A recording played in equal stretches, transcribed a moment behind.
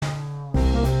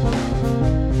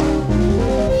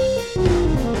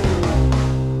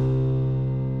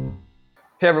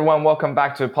Hey everyone, welcome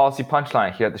back to Policy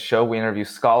Punchline. Here at the show, we interview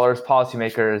scholars,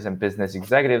 policymakers, and business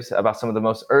executives about some of the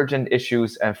most urgent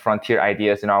issues and frontier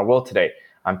ideas in our world today.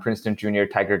 I'm Princeton Junior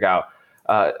Tiger Gao.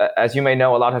 As you may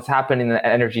know, a lot has happened in the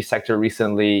energy sector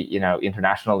recently.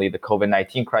 Internationally, the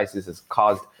COVID-19 crisis has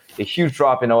caused a huge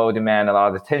drop in oil demand, a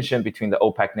lot of tension between the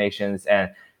OPEC nations, and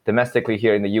domestically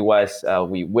here in the U.S.,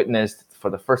 we witnessed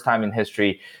for the first time in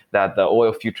history that the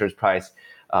oil futures price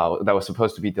that was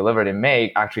supposed to be delivered in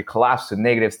May actually collapsed to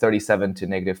negative $37 to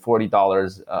negative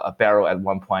 $40 a barrel at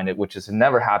one point, which has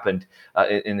never happened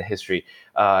in the history.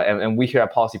 And we here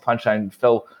at Policy Punchline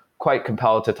feel quite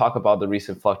compelled to talk about the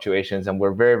recent fluctuations, and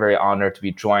we're very, very honored to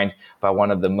be joined by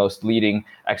one of the most leading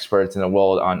experts in the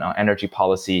world on energy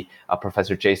policy,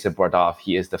 Professor Jason Bordoff.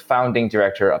 He is the founding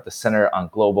director of the Center on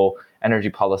Global Energy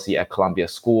Policy at Columbia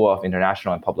School of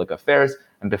International and Public Affairs.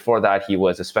 And before that, he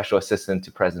was a special assistant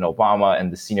to President Obama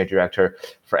and the senior director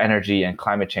for energy and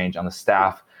climate change on the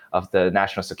staff of the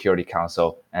National Security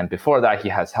Council. And before that, he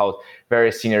has held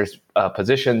various senior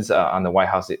positions on the White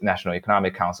House National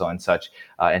Economic Council and such.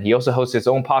 And he also hosts his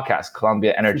own podcast,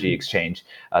 Columbia Energy Exchange,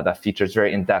 that features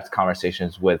very in-depth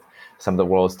conversations with some of the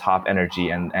world's top energy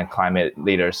and climate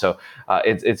leaders. So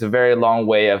it's a very long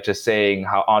way of just saying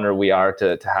how honored we are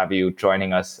to have you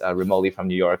joining us remotely from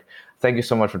New York. Thank you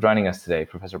so much for joining us today,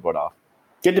 Professor Bordoff.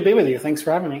 Good to be with you. Thanks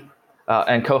for having me.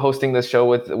 And co-hosting this show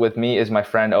with me is my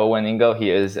friend Owen Ingo. He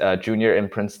is a junior in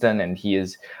Princeton, and he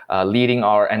is leading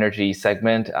our energy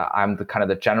segment. I'm the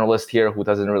generalist here who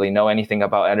doesn't really know anything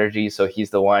about energy, so he's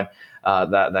the one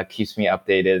that keeps me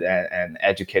updated and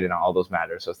educated on all those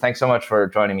matters. So thanks so much for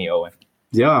joining me, Owen.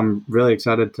 Yeah, I'm really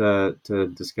excited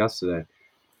to discuss today.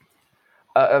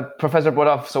 Professor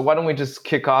Bordoff, so why don't we just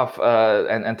kick off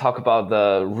and talk about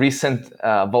the recent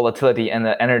volatility in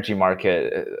the energy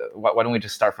market? Why don't we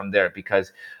just start from there?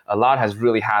 Because a lot has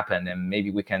really happened, and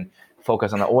maybe we can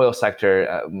focus on the oil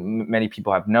sector. Many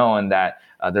people have known that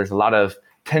there's a lot of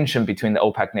tension between the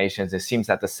OPEC nations. It seems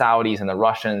that the Saudis and the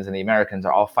Russians and the Americans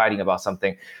are all fighting about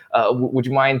something. Would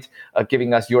you mind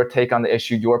giving us your take on the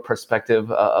issue, your perspective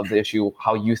of the issue,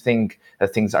 how you think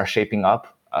that things are shaping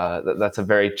up? That's a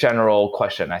very general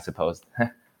question, I suppose.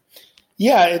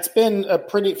 Yeah, it's been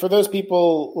for those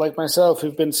people like myself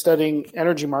who've been studying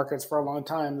energy markets for a long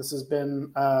time, this has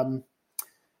been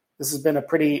a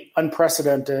pretty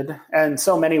unprecedented, and in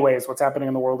so many ways what's happening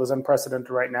in the world is unprecedented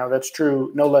right now. That's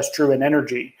true, no less true in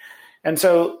energy. And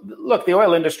so, look, the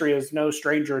oil industry is no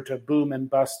stranger to boom and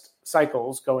bust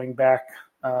cycles going back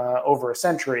over a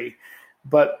century.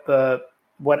 But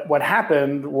what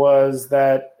happened was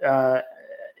that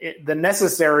the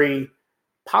necessary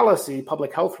policy,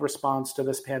 public health response to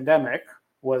this pandemic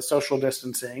was social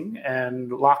distancing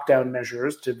and lockdown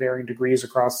measures to varying degrees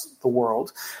across the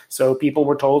world. So people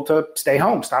were told to stay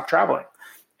home, stop traveling.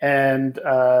 And,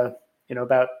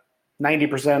 about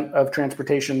 90% of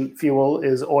transportation fuel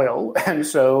is oil. And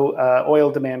so oil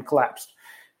demand collapsed.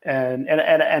 And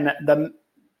the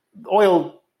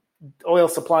oil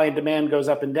supply and demand goes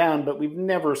up and down, but we've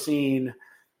never seen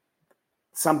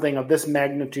something of this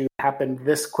magnitude happened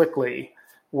this quickly,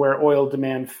 where oil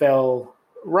demand fell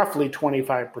roughly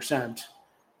 25%,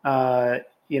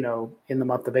 in the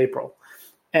month of April.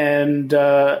 And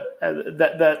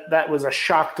that was a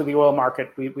shock to the oil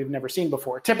market we've never seen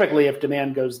before. Typically, if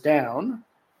demand goes down,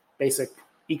 basic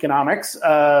economics,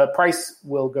 price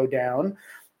will go down.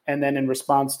 And then in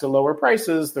response to lower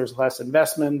prices, there's less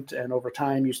investment. And over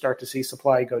time, you start to see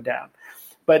supply go down.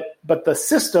 But the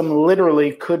system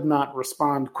literally could not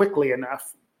respond quickly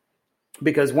enough,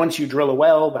 because once you drill a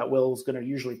well, that well is going to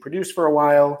usually produce for a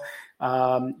while.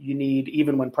 You need,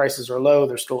 even when prices are low,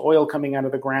 there's still oil coming out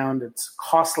of the ground. It's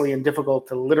costly and difficult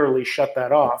to literally shut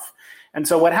that off. And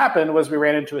so what happened was we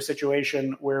ran into a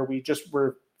situation where we just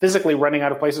were physically running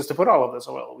out of places to put all of this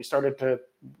oil.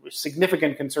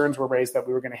 Significant concerns were raised that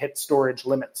we were going to hit storage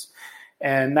limits.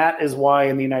 And that is why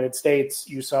in the United States,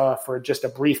 you saw for just a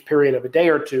brief period of a day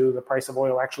or two, the price of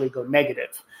oil actually go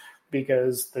negative,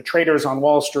 because the traders on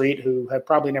Wall Street, who have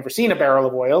probably never seen a barrel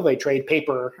of oil, they trade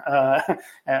paper,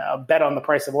 bet on the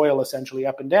price of oil essentially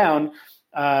up and down.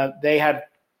 They had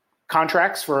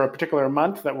contracts for a particular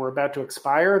month that were about to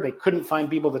expire. They couldn't find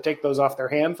people to take those off their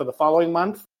hand for the following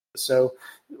month. So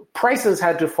prices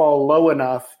had to fall low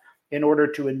enough in order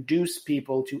to induce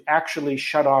people to actually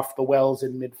shut off the wells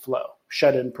in mid-flow,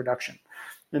 shut in production.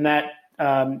 And that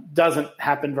doesn't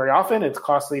happen very often. It's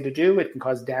costly to do. It can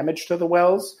cause damage to the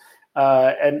wells.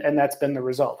 And that's been the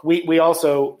result. We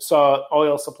also saw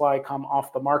oil supply come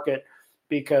off the market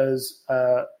because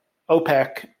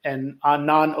OPEC and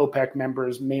non-OPEC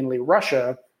members, mainly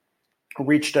Russia,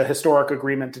 reached a historic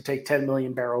agreement to take 10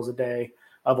 million barrels a day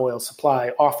of oil supply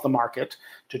off the market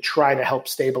to try to help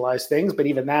stabilize things. But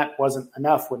even that wasn't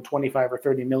enough when 25 or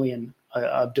 30 million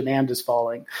of demand is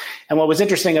falling. And what was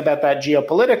interesting about that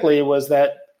geopolitically was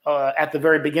that at the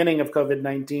very beginning of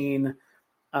COVID-19,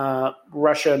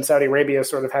 Russia and Saudi Arabia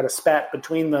sort of had a spat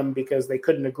between them because they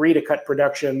couldn't agree to cut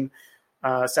production.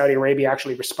 Saudi Arabia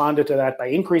actually responded to that by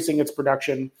increasing its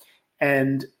production.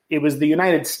 And it was the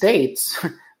United States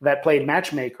that played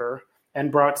matchmaker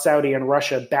and brought Saudi and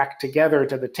Russia back together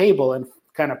to the table and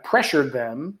kind of pressured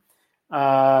them,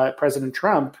 President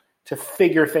Trump, to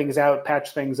figure things out,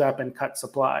 patch things up, and cut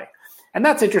supply. And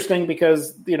that's interesting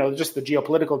because, just the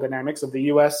geopolitical dynamics of the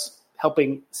U.S.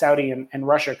 helping Saudi and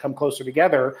Russia come closer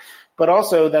together, but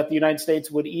also that the United States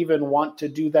would even want to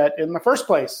do that in the first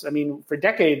place. I mean, for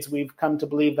decades, we've come to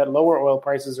believe that lower oil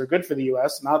prices are good for the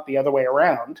U.S., not the other way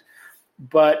around.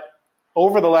 But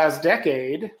over the last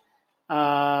decade,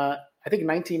 I think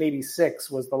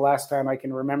 1986 was the last time I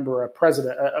can remember a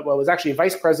president, it was actually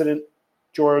Vice President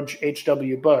George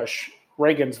H.W. Bush,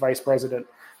 Reagan's vice president,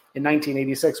 in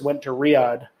 1986 went to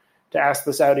Riyadh to ask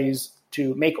the Saudis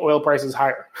to make oil prices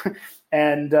higher.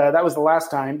 And that was the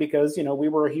last time because, we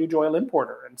were a huge oil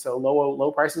importer. And so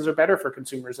low prices are better for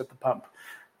consumers at the pump.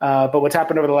 But what's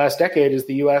happened over the last decade is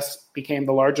the U.S. became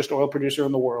the largest oil producer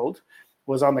in the world,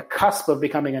 was on the cusp of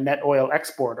becoming a net oil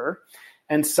exporter.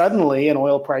 And suddenly an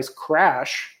oil price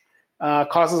crash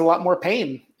causes a lot more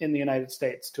pain in the United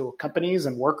States to companies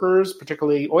and workers,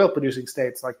 particularly oil-producing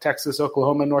states like Texas,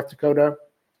 Oklahoma, North Dakota.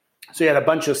 So you had a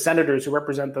bunch of senators who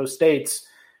represent those states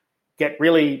get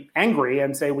really angry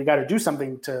and say, we got to do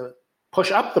something to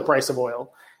push up the price of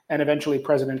oil. And eventually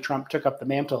President Trump took up the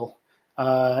mantle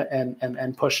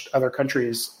and pushed other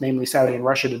countries, namely Saudi and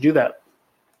Russia, to do that.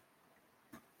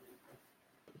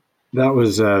 That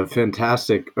was a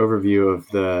fantastic overview of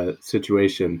the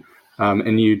situation.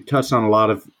 And you touched on a lot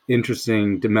of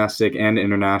interesting domestic and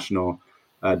international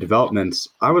developments.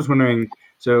 I was wondering,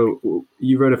 so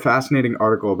you wrote a fascinating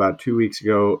article about 2 weeks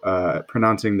ago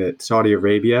pronouncing that Saudi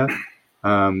Arabia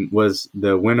was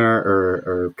the winner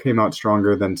or came out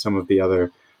stronger than some of the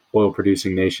other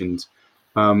oil-producing nations.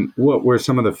 What were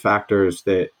some of the factors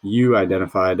that you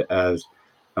identified as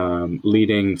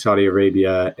leading Saudi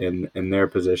Arabia in their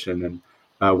position?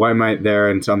 And why might their,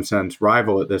 in some sense,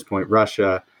 rival at this point,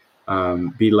 Russia,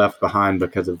 be left behind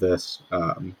because of this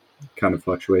kind of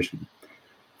fluctuation?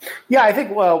 Yeah, I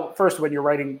think, well, first, when you're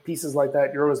writing pieces like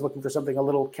that, you're always looking for something a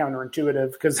little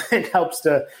counterintuitive because it helps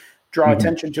to draw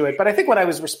attention to it. But I think what I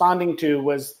was responding to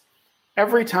was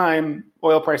every time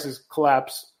oil prices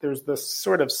collapse, there's this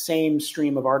sort of same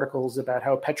stream of articles about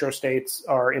how petrostates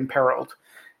are imperiled.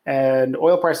 And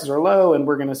oil prices are low, and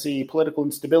we're going to see political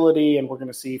instability, and we're going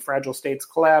to see fragile states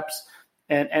collapse.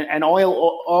 And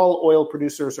all oil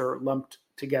producers are lumped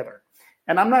together.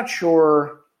 And I'm not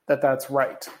sure that that's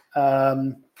right.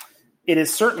 It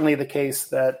is certainly the case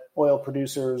that oil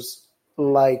producers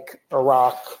like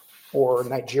Iraq or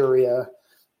Nigeria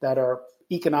that are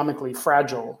economically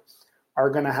fragile are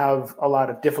going to have a lot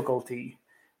of difficulty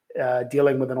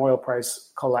dealing with an oil price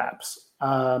collapse.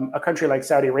 A country like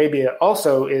Saudi Arabia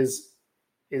also is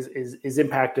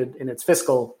impacted in its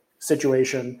fiscal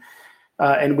situation,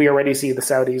 and we already see the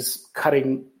Saudis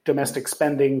cutting domestic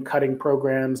spending, cutting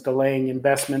programs, delaying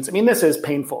investments. I mean, this is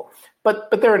painful,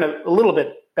 but they're in a little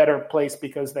bit better place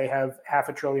because they have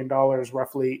 $500 billion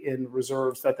roughly in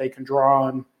reserves that they can draw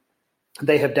on.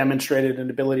 They have demonstrated an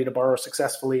ability to borrow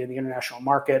successfully in the international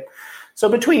market. So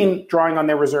between drawing on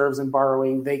their reserves and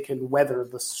borrowing, they can weather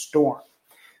the storm.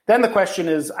 Then the question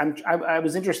is, I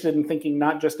was interested in thinking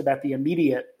not just about the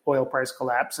immediate oil price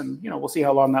collapse, and we'll see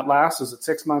how long that lasts. Is it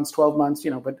 6 months, 12 months?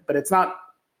 But it's not.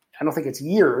 I don't think it's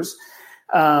years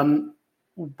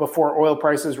before oil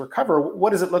prices recover.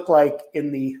 What does it look like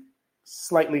in the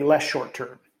slightly less short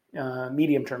term,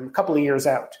 medium term, a couple of years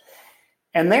out?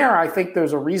 And there, I think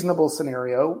there's a reasonable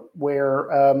scenario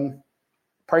where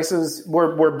prices,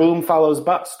 where boom follows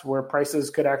bust, where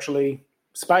prices could actually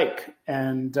spike,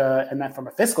 and that from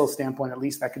a fiscal standpoint, at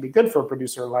least, that could be good for a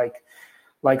producer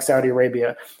like Saudi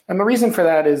Arabia. And the reason for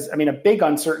that is, a big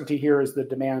uncertainty here is the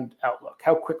demand outlook.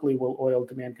 How quickly will oil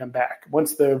demand come back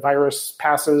once the virus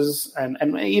passes?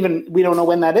 And even we don't know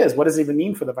when that is. What does it even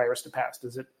mean for the virus to pass?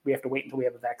 We have to wait until we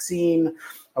have a vaccine?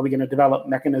 Are we going to develop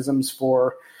mechanisms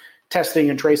for testing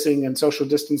and tracing and social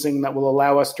distancing that will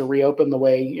allow us to reopen the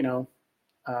way,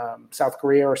 South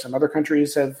Korea or some other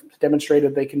countries have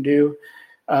demonstrated they can do?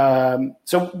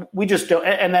 So we just don't.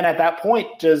 And then at that point,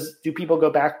 do people go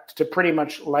back to pretty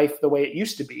much life the way it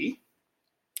used to be,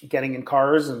 getting in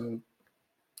cars and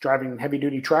driving heavy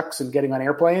duty trucks and getting on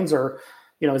airplanes, or,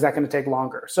 is that going to take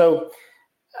longer? So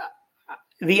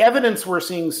the evidence we're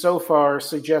seeing so far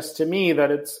suggests to me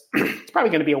that it's probably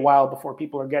going to be a while before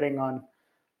people are getting on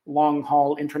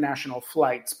long-haul international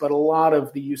flights, but a lot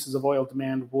of the uses of oil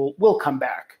demand will come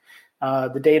back.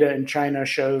 The data in China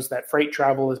shows that freight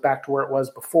travel is back to where it was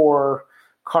before.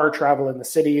 Car travel in the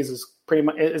cities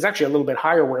is actually a little bit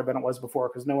higher where than it was before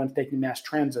because no one's taking mass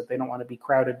transit. They don't want to be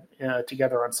crowded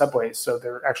together on subways, so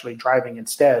they're actually driving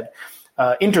instead.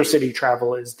 Intercity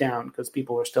travel is down because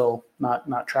people are still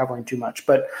not traveling too much.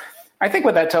 But I think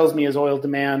what that tells me is oil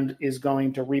demand is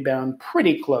going to rebound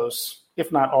pretty close,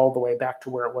 if not all the way back to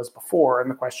where it was before. And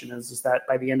the question is that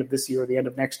by the end of this year or the end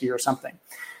of next year or something.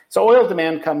 So oil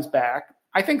demand comes back.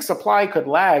 I think supply could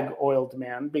lag oil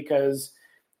demand because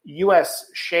U.S.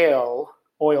 shale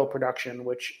oil production,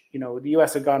 which, the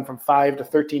U.S. had gone from 5 to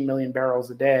 13 million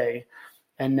barrels a day.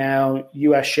 And now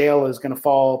U.S. shale is going to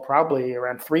fall probably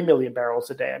around 3 million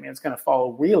barrels a day. I mean, it's going to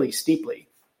fall really steeply.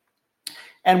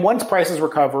 And once prices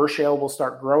recover, shale will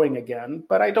start growing again.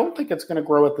 But I don't think it's going to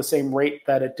grow at the same rate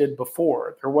that it did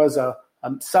before. There was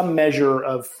some measure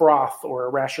of froth or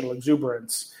irrational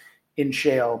exuberance in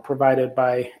shale provided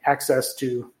by access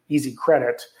to easy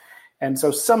credit. And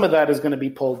so some of that is going to be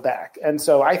pulled back. And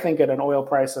so I think at an oil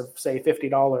price of, say,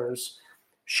 $50,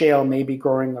 shale may be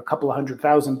growing a couple of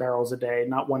 100,000 barrels a day,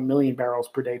 not 1 million barrels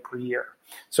per day per year.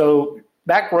 So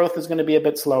that growth is going to be a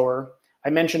bit slower.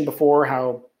 I mentioned before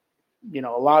how, a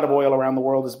lot of oil around the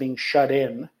world is being shut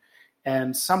in.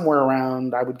 And somewhere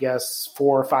around, I would guess,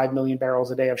 4 or 5 million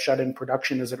barrels a day of shut-in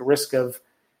production is at risk of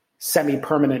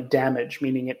semi-permanent damage,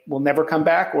 meaning it will never come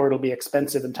back or it'll be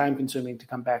expensive and time-consuming to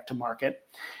come back to market.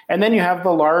 And then you have the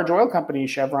large oil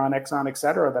companies, Chevron, Exxon, et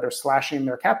cetera, that are slashing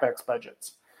their CapEx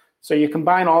budgets. So you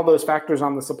combine all those factors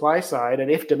on the supply side,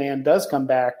 and if demand does come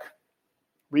back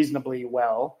reasonably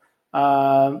well,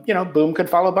 boom could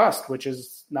follow bust, which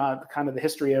is not kind of the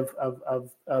history of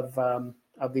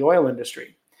the oil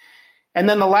industry. And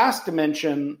then the last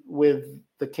dimension with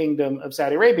the Kingdom of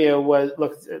Saudi Arabia was,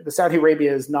 look, the Saudi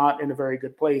Arabia is not in a very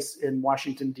good place in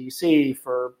Washington, D.C.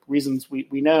 for reasons we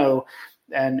know,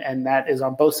 and that is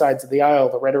on both sides of the aisle.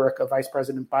 The rhetoric of Vice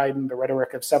President Biden, the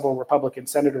rhetoric of several Republican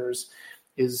senators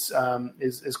is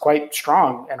quite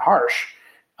strong and harsh.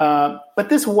 But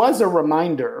this was a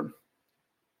reminder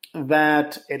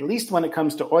that, at least when it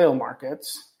comes to oil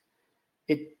markets,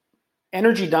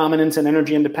 energy dominance and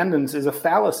energy independence is a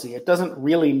fallacy. It doesn't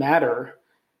really matter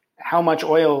how much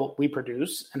oil we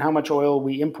produce and how much oil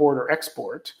we import or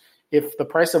export. If the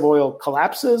price of oil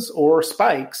collapses or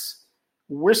spikes,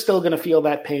 we're still going to feel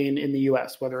that pain in the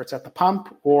U.S., whether it's at the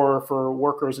pump or for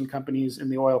workers and companies in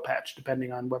the oil patch,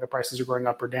 depending on whether prices are going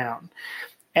up or down.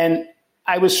 And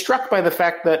I was struck by the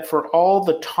fact that for all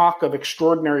the talk of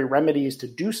extraordinary remedies to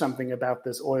do something about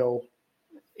this oil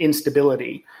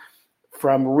instability,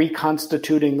 from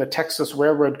reconstituting the Texas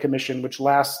Railroad Commission, which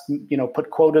put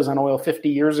quotas on oil 50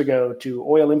 years ago, to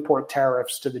oil import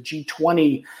tariffs, to the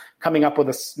G20 coming up with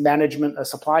a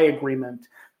supply agreement.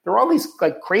 There were all these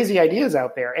crazy ideas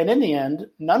out there. And in the end,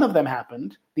 none of them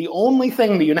happened. The only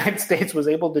thing the United States was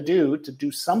able to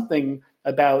do something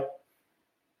about,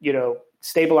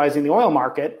 stabilizing the oil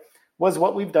market was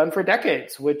what we've done for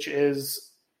decades, which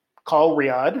is call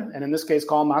Riyadh, and in this case,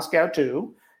 call Moscow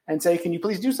too, and say, can you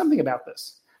please do something about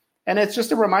this? And it's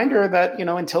just a reminder that,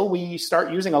 until we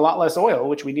start using a lot less oil,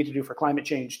 which we need to do for climate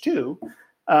change too,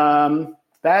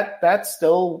 that's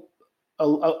still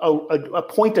a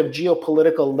point of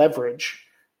geopolitical leverage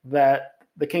that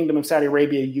the Kingdom of Saudi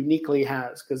Arabia uniquely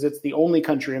has, because it's the only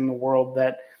country in the world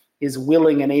that is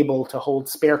willing and able to hold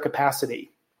spare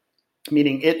capacity,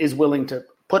 meaning it is willing to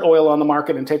put oil on the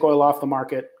market and take oil off the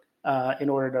market in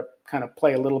order to kind of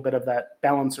play a little bit of that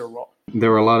balancer role. There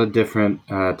were a lot of different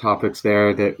topics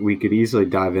there that we could easily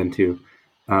dive into.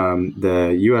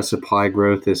 The U.S. supply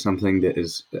growth is something that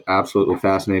is absolutely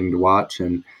fascinating to watch,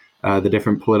 and the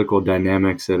different political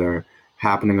dynamics that are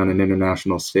happening on an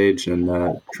international stage and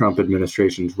the Trump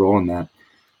administration's role in that.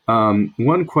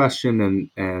 One question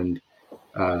and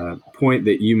point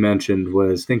that you mentioned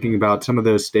was thinking about some of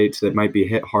those states that might be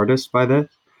hit hardest by this.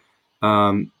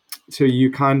 So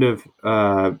you kind of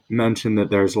mentioned that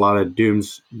there's a lot of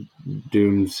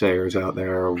doomsayers out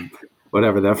there, or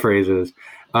whatever that phrase is.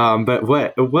 But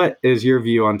what is your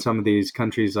view on some of these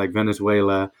countries like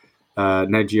Venezuela,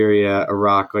 Nigeria,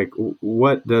 Iraq? Like,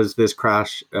 what does this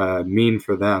crash mean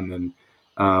for them,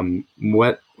 and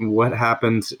what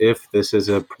happens if this is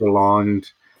a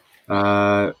prolonged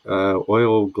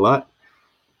oil glut?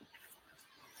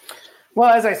 Well,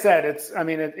 as I said,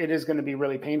 it is going to be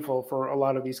really painful for a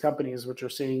lot of these companies, which are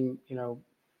seeing,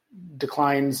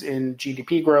 declines in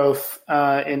GDP growth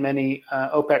in many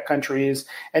OPEC countries,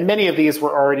 and many of these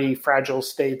were already fragile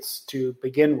states to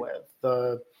begin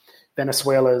with.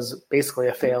 Venezuela is basically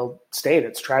a failed state.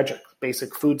 It's tragic.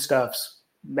 Basic foodstuffs,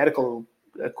 medical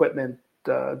equipment,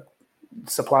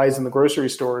 supplies in the grocery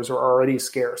stores are already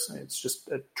scarce. It's just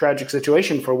a tragic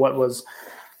situation for what was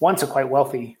once a quite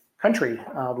wealthy country,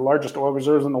 the largest oil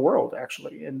reserves in the world,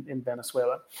 actually, in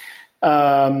Venezuela.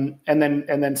 And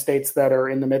then states that are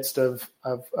in the midst of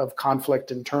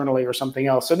conflict internally or something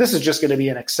else. So this is just going to be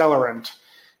an accelerant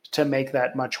to make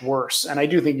that much worse. And I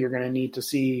do think you're going to need to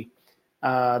see the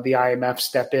IMF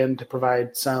step in to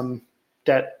provide some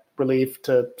debt relief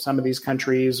to some of these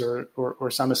countries or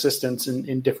some assistance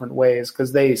in different ways,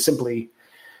 because they simply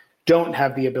don't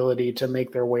have the ability to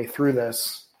make their way through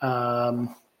this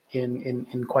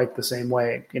in quite the same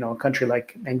way. You know, a country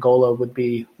like Angola would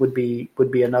be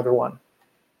another one.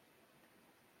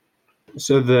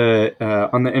 So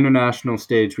on the international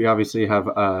stage, we obviously have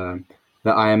the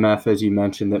IMF, as you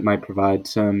mentioned, that might provide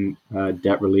some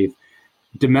debt relief.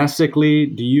 Domestically,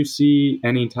 do you see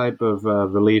any type of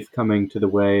relief coming to the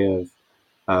way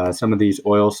of some of these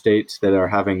oil states that are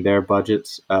having their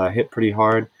budgets hit pretty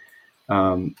hard?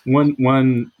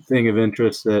 One thing of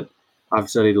interest that I've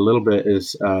studied a little bit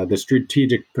is the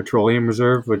Strategic Petroleum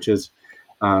Reserve, which is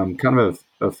kind of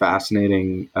a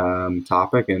fascinating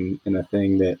topic and a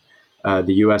thing that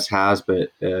the U.S. has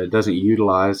but doesn't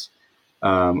utilize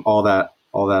all that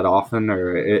often,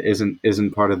 or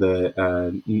isn't part of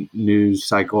the news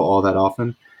cycle all that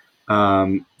often.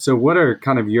 So what are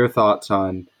kind of your thoughts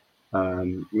on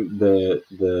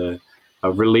the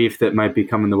relief that might be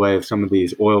coming the way of some of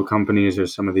these oil companies or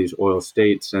some of these oil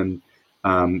states, and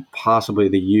possibly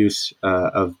the use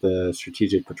of the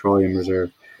Strategic Petroleum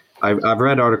Reserve? I've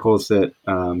read articles that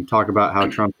talk about how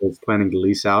Trump is planning to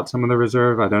lease out some of the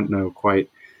reserve. I don't know quite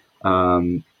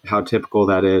how typical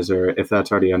that is, or if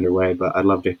that's already underway, but I'd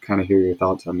love to kind of hear your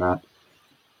thoughts on that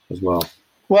as well.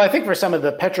 Well, I think for some of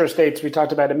the petrostates we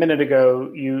talked about a minute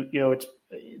ago,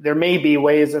 there may be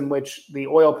ways in which the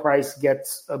oil price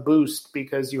gets a boost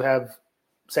because you have,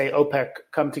 say, OPEC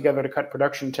come together to cut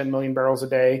production 10 million barrels a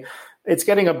day. It's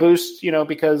getting a boost,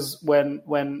 because when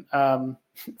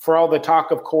for all the talk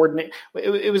of coordinate,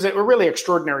 it was a really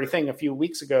extraordinary thing a few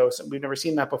weeks ago. So we've never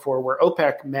seen that before, where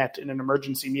OPEC met in an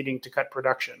emergency meeting to cut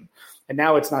production. And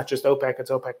now it's not just OPEC,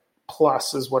 it's OPEC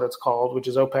plus is what it's called, which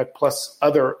is OPEC plus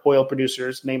other oil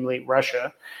producers, namely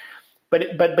Russia.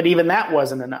 But even that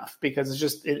wasn't enough, because it's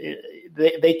just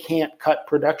they can't cut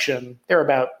production. They're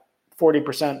about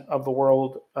 40% of the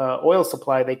world oil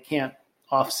supply. They can't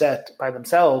offset by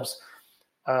themselves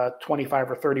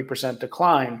 25 or 30%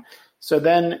 decline. So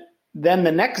then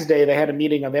the next day they had a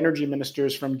meeting of energy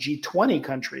ministers from G20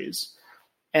 countries,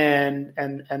 and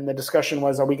the discussion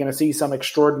was, are we going to see some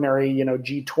extraordinary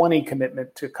G20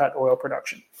 commitment to cut oil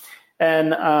production?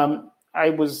 And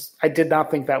I did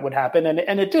not think that would happen,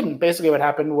 and it didn't. Basically, what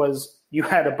happened was you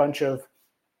had a bunch of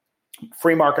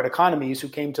free market economies who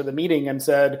came to the meeting and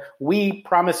said, we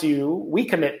promise you, we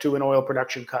commit to an oil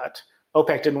production cut.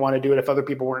 OPEC didn't want to do it if other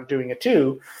people weren't doing it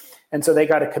too. And so they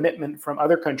got a commitment from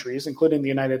other countries, including the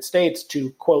United States,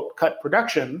 to, quote, cut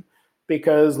production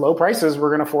because low prices were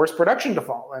going to force production to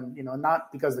fall, and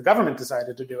not because the government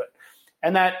decided to do it.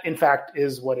 And that, in fact,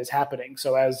 is what is happening.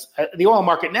 So as the oil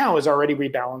market now is already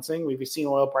rebalancing, we've seen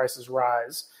oil prices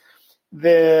rise.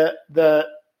 That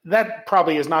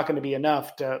probably is not going to be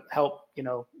enough to help,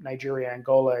 Nigeria,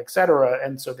 Angola, et cetera.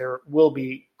 And so there will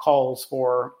be calls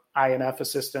for IMF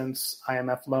assistance,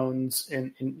 IMF loans,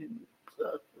 in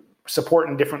support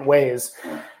in different ways.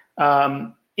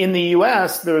 In the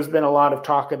U.S., there's been a lot of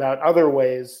talk about other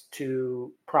ways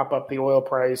to prop up the oil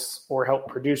price or help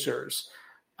producers.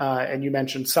 And you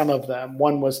mentioned some of them.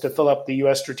 One was to fill up the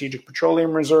U.S. Strategic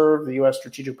Petroleum Reserve. The U.S.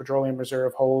 Strategic Petroleum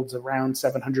Reserve holds around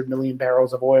 700 million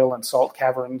barrels of oil in salt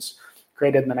caverns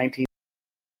created in the 19th.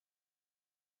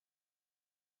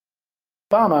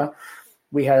 Obama,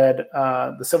 we had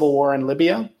the civil war in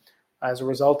Libya. As a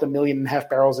result, 1.5 million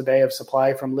barrels a day of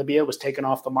supply from Libya was taken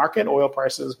off the market. Oil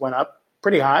prices went up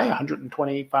pretty high,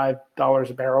 $125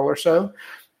 a barrel or so.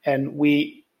 And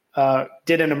we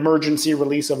did an emergency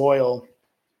release of oil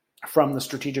from the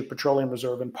Strategic Petroleum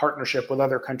Reserve in partnership with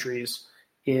other countries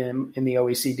in the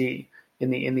OECD,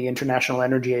 in the International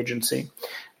Energy Agency.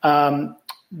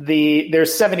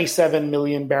 There's 77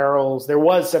 million barrels. There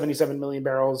was 77 million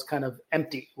barrels kind of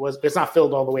empty. It's not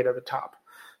filled all the way to the top.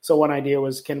 So one idea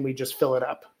was, can we just fill it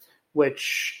up?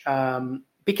 Which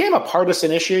became a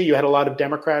partisan issue. You had a lot of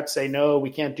Democrats say, no, we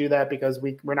can't do that because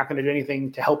we're not going to do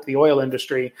anything to help the oil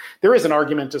industry. There is an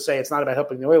argument to say it's not about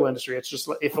helping the oil industry. It's just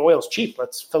if oil's cheap,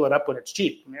 let's fill it up when it's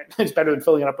cheap. It's better than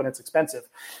filling it up when it's expensive.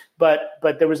 But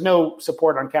there was no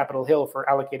support on Capitol Hill for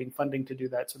allocating funding to do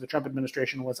that. So the Trump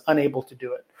administration was unable to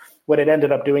do it. What it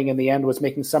ended up doing in the end was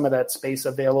making some of that space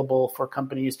available for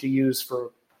companies to use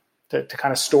to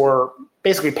kind of store,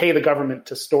 basically pay the government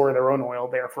to store their own oil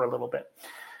there for a little bit.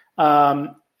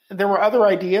 There were other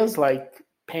ideas like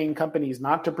paying companies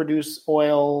not to produce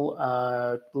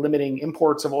oil, limiting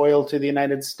imports of oil to the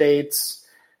United States.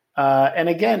 And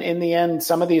again, in the end,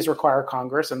 some of these require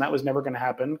Congress, and that was never going to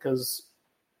happen because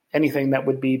anything that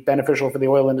would be beneficial for the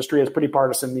oil industry is pretty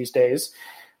partisan these days.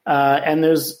 And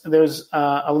there's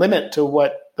a limit to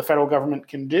what the federal government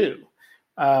can do.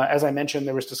 As I mentioned,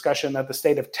 there was discussion that the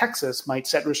state of Texas might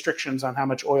set restrictions on how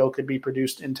much oil could be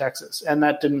produced in Texas. And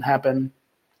that didn't happen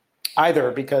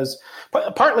either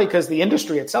partly because the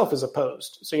industry itself is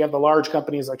opposed. So you have the large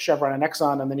companies like Chevron and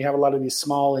Exxon, and then you have a lot of these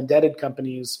small indebted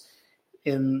companies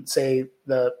in, say,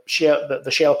 the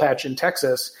shale patch in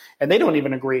Texas, and they don't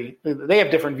even agree. They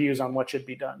have different views on what should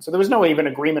be done. So there was no even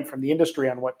agreement from the industry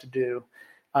on what to do.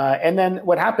 And then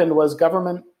what happened was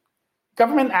government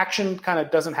action kind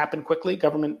of doesn't happen quickly.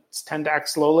 Governments tend to act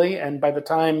slowly. And by the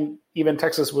time even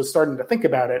Texas was starting to think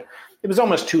about it, it was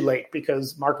almost too late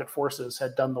because market forces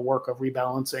had done the work of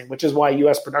rebalancing, which is why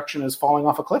U.S. production is falling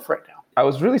off a cliff right now. I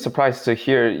was really surprised to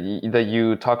hear that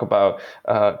you talk about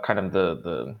kind of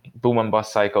the boom and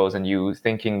bust cycles, and you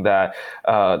thinking that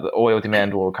the oil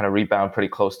demand will kind of rebound pretty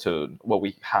close to what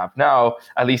we have now,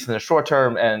 at least in the short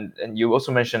term. And you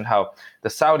also mentioned how the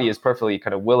Saudi is perfectly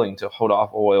kind of willing to hold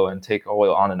off oil and take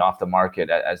oil on and off the market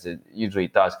as it usually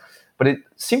does. But it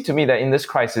seemed to me that in this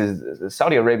crisis,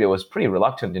 Saudi Arabia was pretty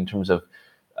reluctant in terms of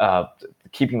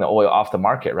keeping the oil off the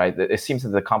market, right? It seems that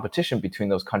the competition between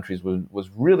those countries was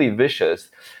really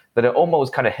vicious, that it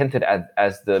almost kind of hinted at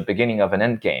as the beginning of an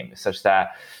endgame, such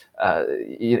that,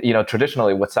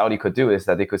 traditionally what Saudi could do is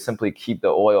that they could simply keep the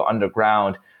oil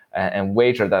underground and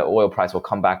wager that oil price will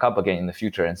come back up again in the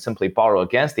future and simply borrow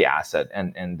against the asset.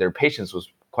 And their patience was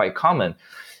quite common.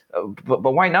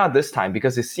 But why not this time?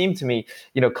 Because it seemed to me,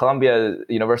 Columbia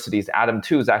University's Adam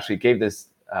Tooze actually gave this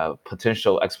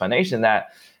potential explanation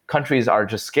that countries are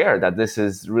just scared that this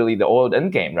is really the old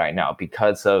endgame right now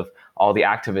because of all the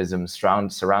activism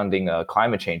surrounding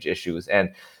climate change issues.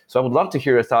 And so I would love to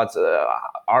hear your thoughts.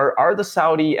 Are the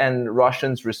Saudi and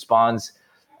Russians' response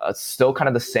still kind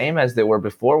of the same as they were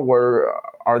before, or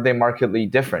are they markedly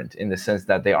different in the sense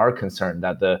that they are concerned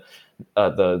that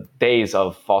the days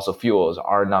of fossil fuels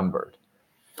are numbered?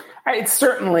 It's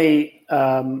certainly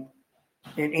an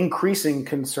increasing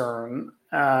concern.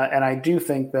 And I do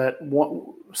think that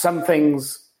some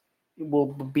things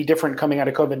will be different coming out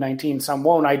of COVID-19, some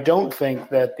won't. I don't think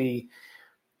that the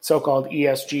so-called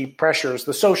ESG pressures,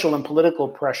 the social and political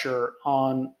pressure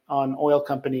on oil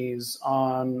companies,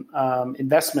 on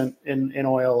investment in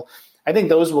oil, I think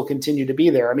those will continue to be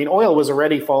there. I mean, oil was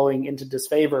already falling into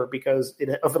disfavor because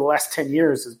it, over the last 10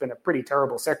 years, has been a pretty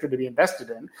terrible sector to be invested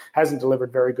in, hasn't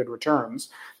delivered very good returns.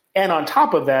 And on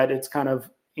top of that, it's kind of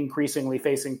increasingly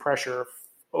facing pressure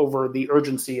over the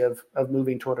urgency of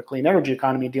moving toward a clean energy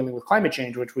economy and dealing with climate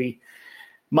change, which we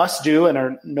must do and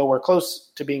are nowhere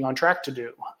close to being on track to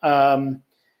do.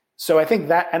 So I think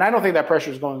that, and I don't think that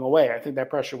pressure is going away. I think that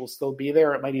pressure will still be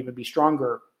there. It might even be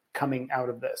stronger coming out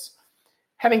of this.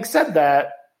 Having said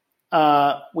that,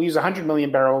 we use 100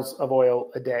 million barrels of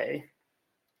oil a day.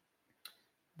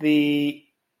 We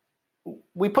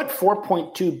put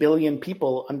 4.2 billion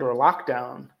people under a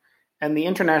lockdown, and the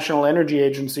International Energy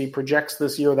Agency projects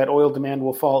this year that oil demand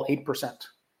will fall 8%.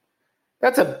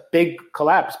 That's a big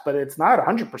collapse, but it's not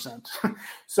 100%.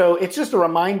 So it's just a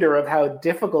reminder of how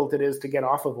difficult it is to get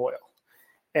off of oil.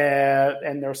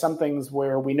 And there are some things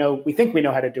where we think we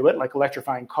know how to do it, like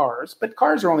electrifying cars, but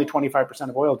cars are only 25%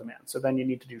 of oil demand. So then you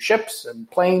need to do ships and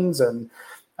planes and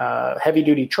heavy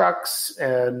duty trucks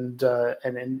and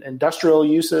industrial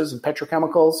uses and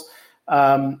petrochemicals.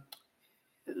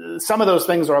 Some of those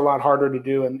things are a lot harder to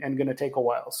do and going to take a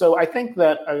while. So I think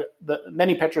that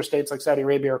many petrostates like Saudi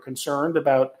Arabia are concerned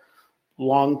about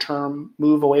long-term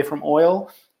move away from oil,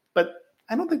 but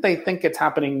I don't think they think it's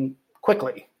happening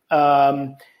quickly.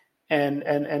 And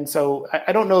so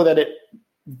I don't know that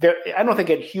I don't think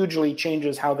it hugely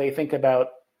changes how they think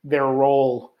about their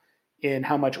role in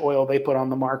how much oil they put on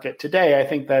the market today. I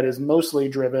think that is mostly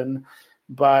driven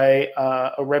by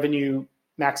a revenue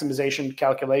maximization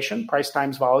calculation, price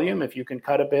times volume. If you can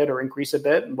cut a bit or increase a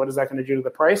bit, and what is that going to do to the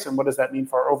price, and what does that mean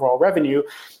for our overall revenue?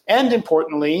 And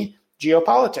importantly,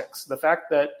 geopolitics. The fact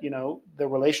that, the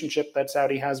relationship that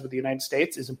Saudi has with the United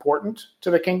States is important to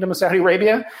the Kingdom of Saudi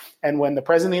Arabia. And when the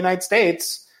President of the United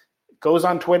States goes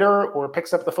on Twitter or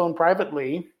picks up the phone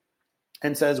privately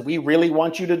and says, we really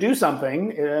want you to do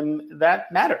something,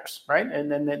 that matters, right?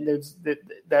 And then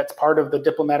that's part of the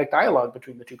diplomatic dialogue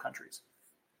between the two countries.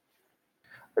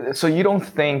 So you don't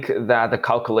think that the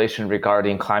calculation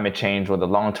regarding climate change or the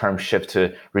long-term shift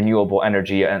to renewable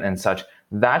energy and such,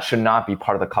 that should not be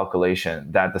part of the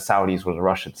calculation that the Saudis or the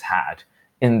Russians had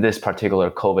in this particular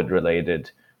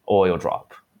COVID-related oil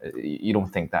drop? You don't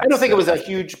think that? I don't think it was a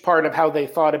huge part of how they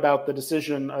thought about the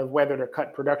decision of whether to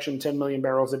cut production 10 million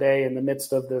barrels a day in the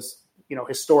midst of this,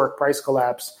 historic price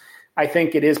collapse. I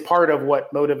think it is part of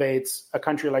what motivates a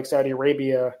country like Saudi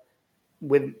Arabia,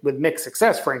 with mixed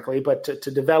success, frankly, but to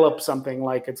develop something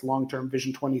like its long-term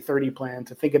Vision 2030 plan,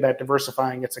 to think about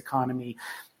diversifying its economy.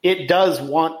 It does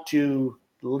want to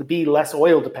be less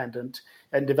oil dependent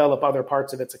and develop other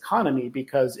parts of its economy,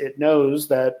 because it knows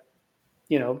that,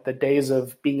 the days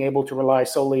of being able to rely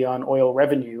solely on oil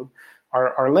revenue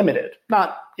are limited,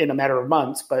 not in a matter of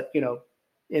months, but, in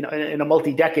a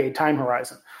multi-decade time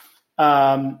horizon.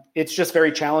 It's just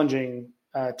very challenging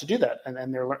to do that,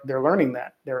 and they're learning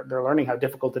that. They're learning how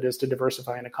difficult it is to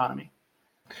diversify an economy.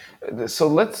 So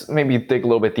let's maybe dig a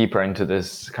little bit deeper into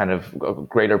this kind of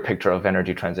greater picture of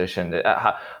energy transition.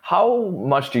 How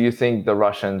much do you think the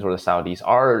Russians or the Saudis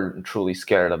are truly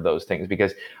scared of those things?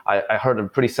 Because I heard a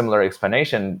pretty similar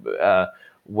explanation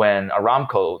when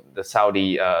Aramco, the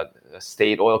Saudi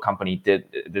state oil company, did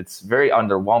its very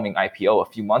underwhelming IPO a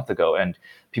few months ago, and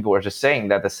people were just saying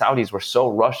that the Saudis were so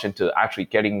rushed into actually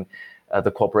getting the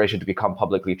corporation to become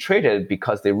publicly traded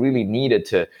because they really needed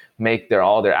to make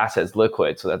all their assets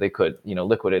liquid so that they could,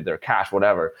 liquidate their cash,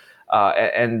 whatever.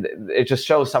 And it just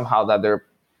shows somehow that their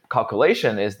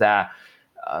calculation is that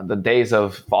the days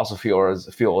of fossil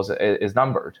fuels is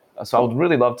numbered. So I would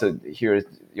really love to hear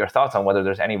your thoughts on whether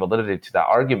there's any validity to that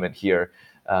argument here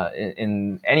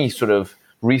in any sort of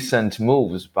recent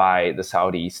moves by the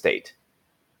Saudi state.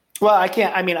 Well,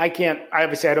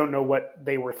 obviously I don't know what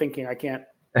they were thinking. I can't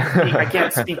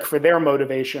speak for their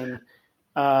motivation.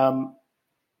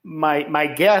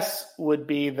 My guess would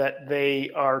be that they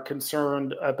are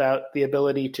concerned about the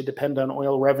ability to depend on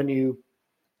oil revenue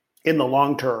in the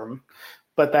long term,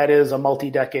 but that is a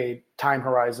multi-decade time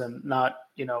horizon, not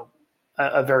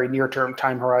a very near-term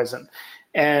time horizon.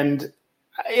 And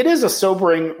it is a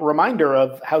sobering reminder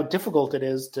of how difficult it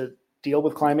is to deal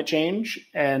with climate change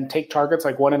and take targets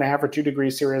like 1.5 or 2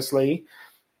 degrees seriously,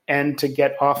 and to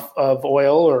get off of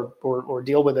oil or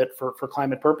deal with it for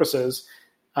climate purposes.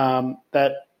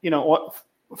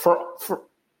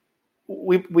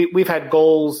 We've had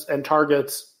goals and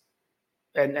targets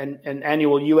and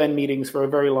annual UN meetings for a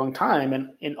very long time,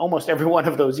 and in almost every one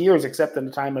of those years, except in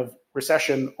the time of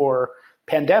recession or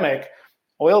pandemic,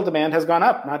 oil demand has gone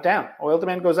up, not down. Oil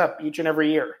demand goes up each and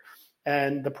every year,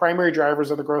 and the primary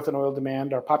drivers of the growth in oil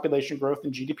demand are population growth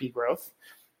and GDP growth.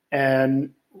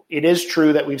 And it is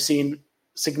true that we've seen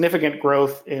significant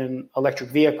growth in electric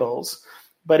vehicles,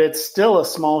 but it's still a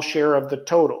small share of the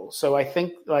total. So I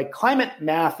think climate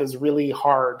math is really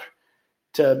hard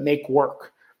to make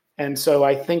work. And so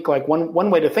I think one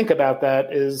way to think about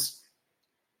that is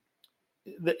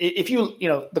if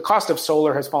the cost of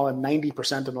solar has fallen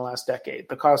 90% in the last decade.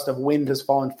 The cost of wind has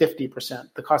fallen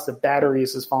 50%. The cost of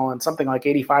batteries has fallen something like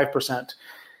 85%.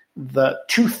 The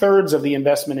 2/3 of the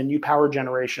investment in new power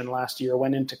generation last year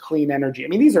went into clean energy. I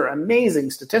mean, these are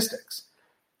amazing statistics.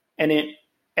 And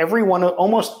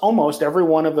almost every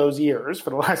one of those years for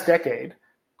the last decade,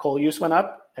 coal use went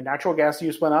up, and natural gas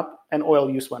use went up, and oil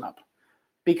use went up.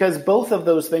 Because both of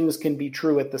those things can be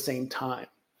true at the same time,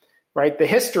 right? The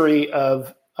history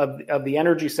of the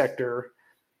energy sector,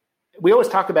 we always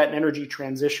talk about an energy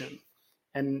transition,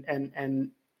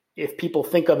 and if people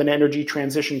think of an energy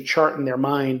transition chart in their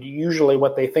mind, usually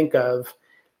what they think of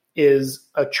is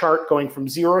a chart going from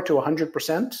 0 to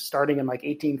 100%, starting in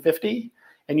 1850.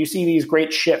 And you see these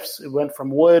great shifts. It went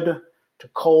from wood to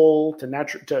coal to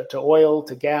oil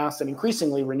to gas, and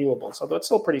increasingly renewables, although it's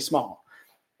still pretty small.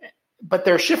 But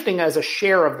they're shifting as a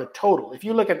share of the total. If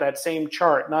you look at that same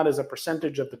chart, not as a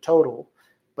percentage of the total,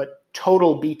 but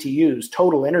total BTUs,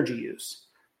 total energy use,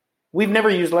 we've never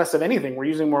used less of anything. We're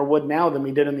using more wood now than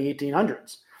we did in the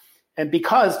 1800s. And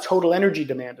because total energy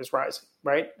demand is rising,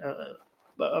 right?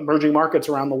 Emerging markets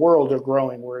around the world are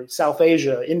growing. We're in South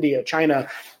Asia, India, China.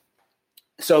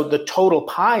 So the total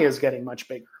pie is getting much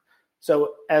bigger.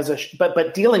 So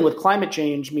but dealing with climate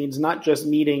change means not just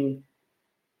meeting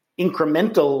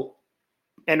incremental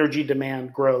energy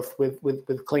demand growth with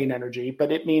clean energy,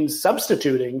 but it means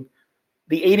substituting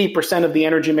the 80% of the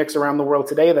energy mix around the world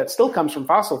today that still comes from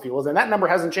fossil fuels. And that number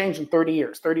hasn't changed in 30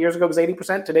 years. 30 years ago it was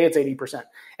 80%. Today it's 80%.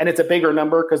 And it's a bigger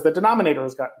number because the denominator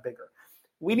has gotten bigger.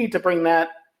 We need to bring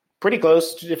that pretty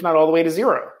close, to, if not all the way to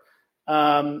zero.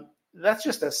 That's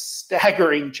just a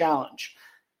staggering challenge.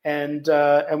 And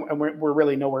we're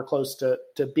really nowhere close to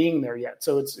being there yet.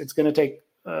 So it's going to take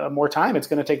more time. It's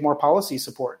going to take more policy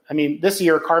support. I mean, this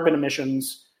year, carbon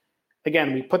emissions,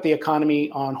 again, we put the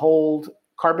economy on hold.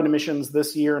 Carbon emissions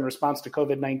this year in response to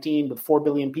COVID-19 with 4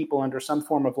 billion people under some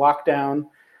form of lockdown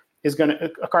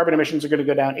carbon emissions are going to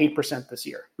go down 8% this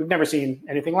year. We've never seen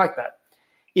anything like that.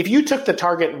 If you took the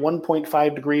target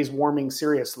 1.5 degrees warming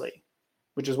seriously,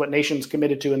 which is what nations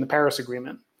committed to in the Paris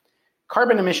Agreement,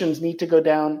 carbon emissions need to go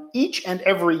down each and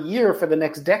every year for the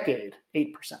next decade,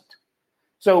 8%.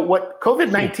 So what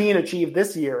COVID-19 achieved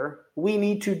this year, we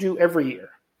need to do every year.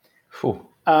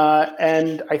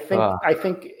 And I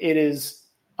think it is,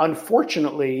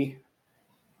 unfortunately,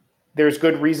 there's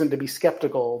good reason to be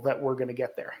skeptical that we're going to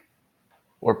get there.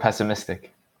 Or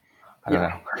pessimistic. I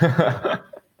don't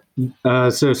know.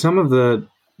 So some of the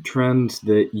trends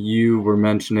that you were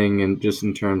mentioning, and just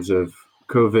in terms of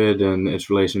COVID and its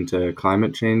relation to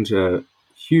climate change, a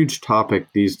huge topic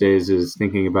these days is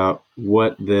thinking about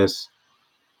what this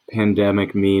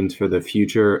pandemic means for the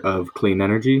future of clean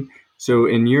energy. So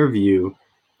in your view,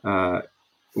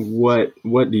 what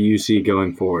do you see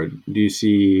going forward? Do you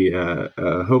see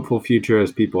a hopeful future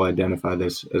as people identify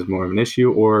this as more of an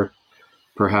issue, or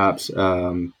perhaps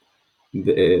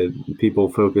people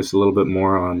focus a little bit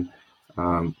more on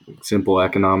simple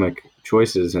economic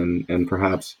choices and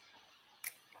perhaps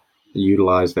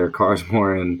utilize their cars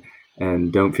more and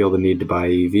don't feel the need to buy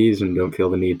EVs and don't feel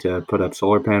the need to put up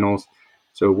solar panels?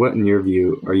 So what, in your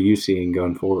view, are you seeing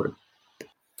going forward?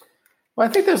 Well,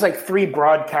 I think there's like three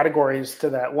broad categories to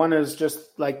that. One is just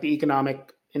like the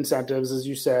economic incentives, as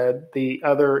you said. The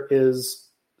other is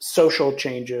social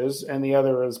changes, and the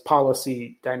other is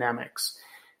policy dynamics.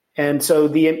 And so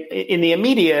in the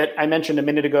immediate, I mentioned a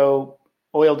minute ago,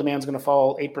 oil demand is going to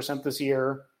fall 8% this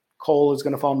year. Coal is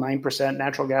going to fall 9%.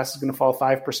 Natural gas is going to fall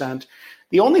 5%.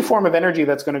 The only form of energy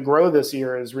that's going to grow this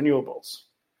year is renewables.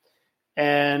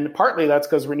 And partly that's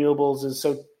because renewables is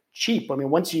so cheap. I mean,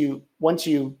 once you have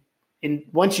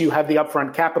the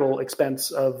upfront capital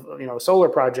expense of a solar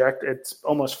project, it's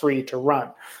almost free to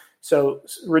run. So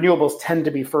renewables tend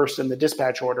to be first in the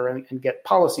dispatch order and get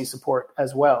policy support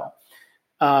as well.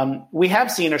 We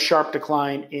have seen a sharp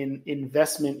decline in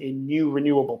investment in new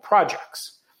renewable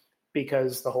projects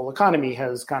because the whole economy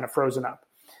has kind of frozen up.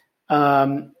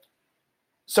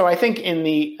 So I think in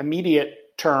the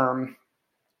immediate term,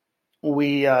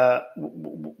 we're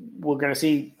going to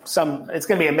see it's going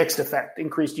to be a mixed effect,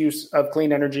 increased use of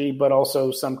clean energy, but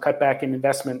also some cutback in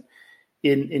investment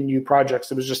in new projects.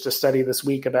 There was just a study this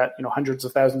week about, hundreds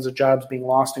of thousands of jobs being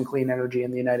lost in clean energy in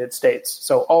the United States.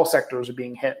 So all sectors are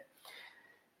being hit.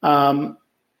 I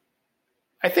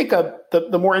think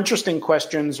the more interesting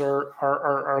questions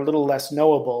are a little less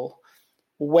knowable.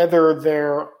 Whether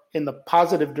they're in the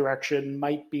positive direction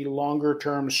might be longer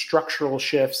term structural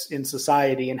shifts in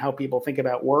society and how people think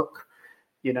about work.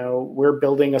 We're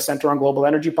building a center on global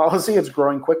energy policy. It's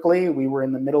growing quickly. We were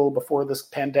in the middle before this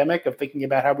pandemic of thinking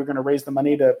about how we're going to raise the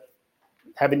money to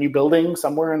have a new building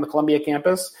somewhere in the Columbia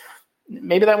campus.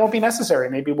 Maybe that won't be necessary.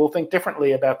 Maybe we'll think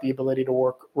differently about the ability to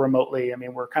work remotely. I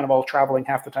mean, we're kind of all traveling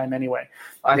half the time anyway.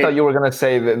 I thought you were going to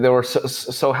say that they were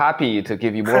so happy to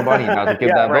give you more money now to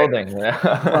give building.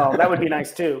 Well, that would be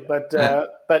nice too. But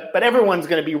everyone's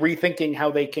going to be rethinking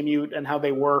how they commute and how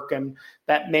they work, and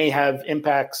that may have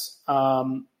impacts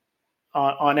on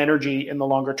energy in the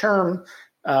longer term.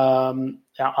 On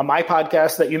my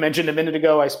podcast that you mentioned a minute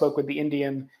ago, I spoke with the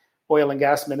Indian oil and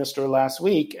gas minister last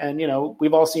week, and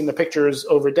we've all seen the pictures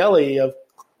over Delhi of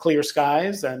clear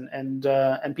skies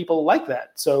and people like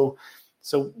that. So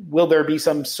will there be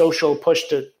some social push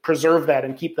to preserve that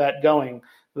and keep that going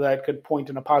that could point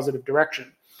in a positive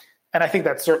direction? And I think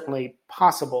that's certainly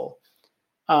possible.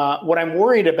 What I'm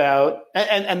worried about,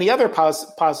 and the other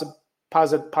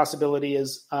possibility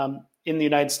is in the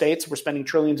United States, we're spending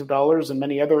trillions of dollars, and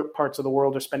many other parts of the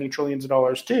world are spending trillions of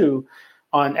dollars too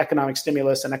on economic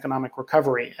stimulus and economic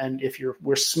recovery. And if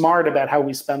we're smart about how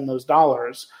we spend those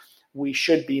dollars, we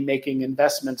should be making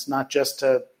investments not just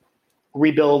to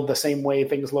rebuild the same way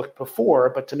things looked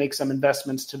before, but to make some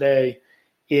investments today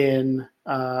in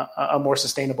a more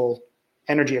sustainable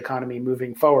energy economy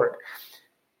moving forward.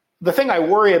 The thing I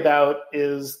worry about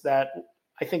is that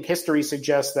I think history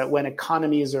suggests that when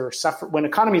economies are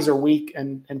weak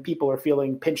and people are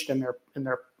feeling pinched in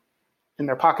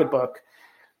their pocketbook,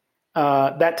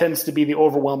 that tends to be the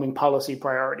overwhelming policy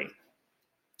priority.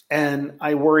 And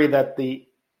I worry that the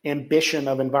ambition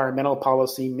of environmental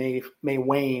policy may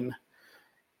wane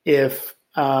if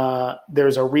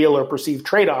there's a real or perceived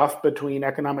trade-off between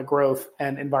economic growth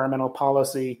and environmental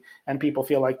policy, and people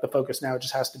feel like the focus now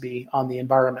just has to be on the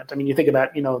environment. I mean, you think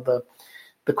about,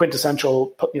 the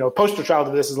quintessential, poster child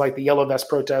of this is like the yellow vest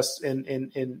protests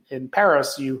in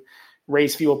Paris. You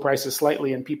raise fuel prices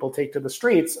slightly and people take to the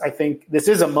streets. I think this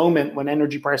is a moment when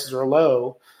energy prices are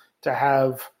low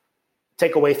to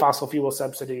take away fossil fuel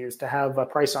subsidies, to have a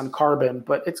price on carbon,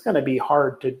 but it's going to be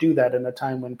hard to do that in a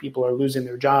time when people are losing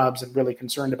their jobs and really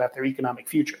concerned about their economic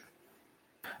future.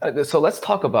 So let's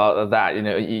talk about that.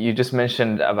 You just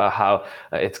mentioned about how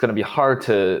it's going to be hard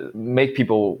to make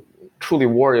people truly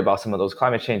worry about some of those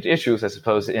climate change issues, I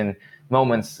suppose, in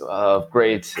moments of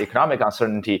great economic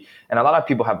uncertainty. And a lot of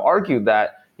people have argued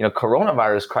that,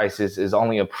 coronavirus crisis is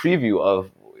only a preview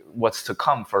of what's to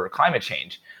come for climate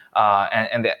change.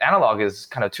 And the analog is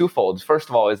kind of twofold. First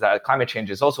of all, is that climate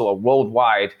change is also a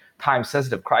worldwide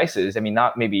time-sensitive crisis. I mean,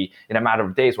 not maybe in a matter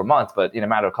of days or months, but in a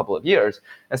matter of a couple of years.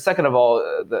 And second of all,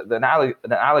 the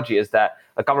analogy is that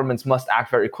governments must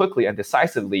act very quickly and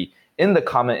decisively in the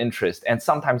common interest, and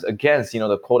sometimes against,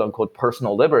 the quote-unquote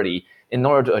personal liberty, in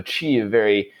order to achieve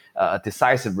very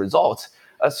decisive results.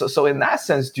 So in that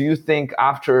sense, do you think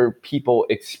after people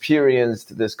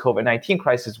experienced this COVID-19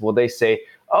 crisis, will they say,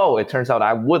 oh, it turns out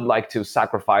I would like to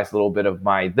sacrifice a little bit of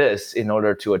my this in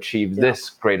order to achieve this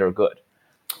greater good?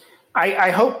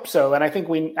 I hope so. And I think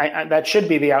that should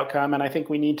be the outcome. And I think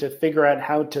we need to figure out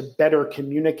how to better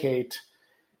communicate,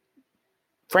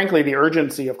 frankly, the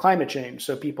urgency of climate change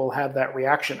so people have that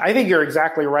reaction. I think you're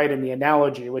exactly right in the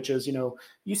analogy, which is,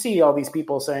 you see all these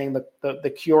people saying that the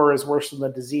cure is worse than the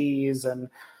disease, and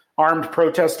armed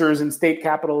protesters in state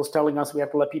capitals telling us we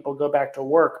have to let people go back to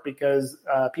work because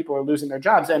people are losing their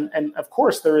jobs. And of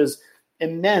course, there is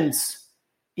immense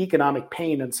economic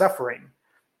pain and suffering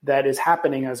that is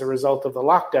happening as a result of the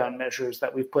lockdown measures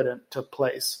that we've put into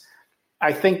place.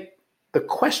 I think the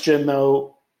question,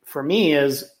 though, for me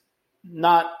is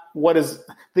not what is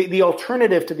the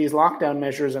alternative to these lockdown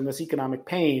measures and this economic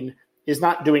pain is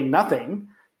not doing nothing.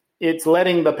 It's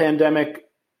letting the pandemic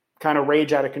kind of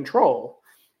rage out of control.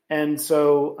 And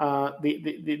so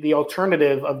the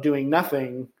alternative of doing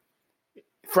nothing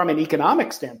from an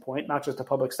economic standpoint, not just a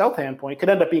public health standpoint, could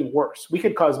end up being worse. We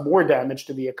could cause more damage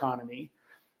to the economy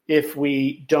if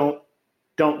we don't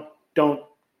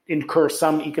incur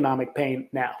some economic pain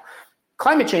now.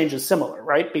 Climate change is similar,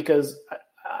 right? Because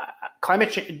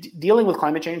dealing with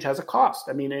climate change has a cost.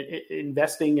 I mean,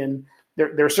 investing in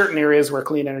there are certain areas where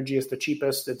clean energy is the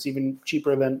cheapest. It's even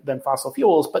cheaper than fossil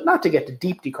fuels, but not to get to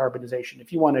deep decarbonization.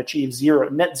 If you want to achieve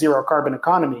net zero carbon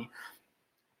economy,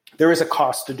 there is a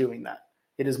cost to doing that.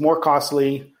 It is more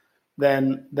costly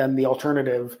than the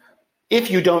alternative if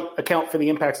you don't account for the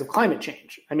impacts of climate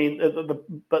change. I mean,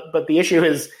 but the issue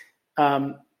is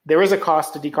there is a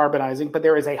cost to decarbonizing, but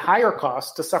there is a higher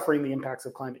cost to suffering the impacts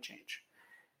of climate change.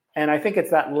 And I think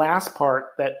it's that last part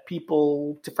that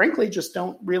people, frankly, just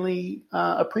don't really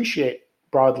appreciate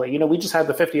broadly. We just had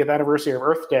the 50th anniversary of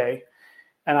Earth Day,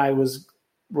 and I was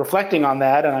reflecting on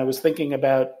that, and I was thinking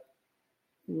about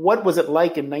what was it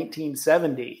like in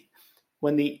 1970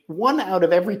 when the 1 out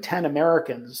of every 10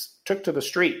 Americans took to the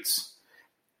streets,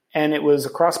 and it was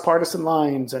across partisan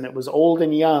lines, and it was old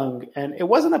and young, and it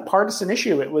wasn't a partisan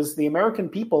issue. It was the American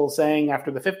people saying after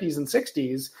the 50s and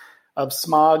 60s of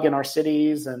smog in our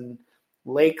cities and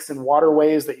lakes and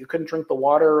waterways that you couldn't drink the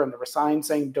water, and there were signs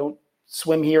saying don't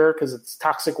swim here because it's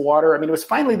toxic water. I mean, it was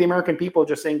finally the American people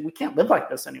just saying we can't live like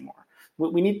this anymore.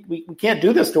 We can't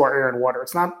do this to our air and water.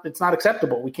 It's not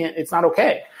acceptable. It's not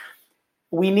okay.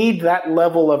 We need that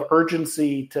level of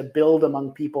urgency to build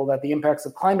among people that the impacts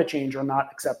of climate change are not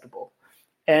acceptable.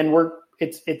 And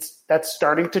that's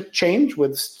starting to change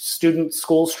with student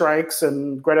school strikes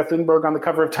and Greta Thunberg on the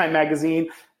cover of Time magazine,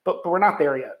 but we're not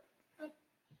there yet.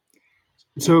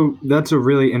 So that's a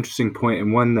really interesting point,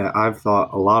 and one that I've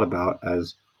thought a lot about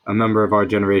as a member of our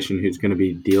generation who's going to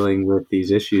be dealing with these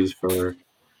issues for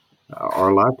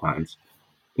our lifetimes.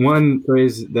 One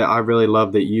phrase that I really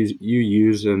love that you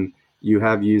use and you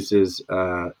have used is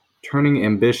turning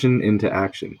ambition into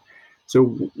action.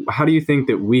 So how do you think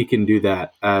that we can do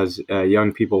that as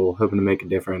young people hoping to make a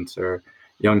difference, or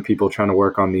young people trying to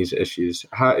work on these issues?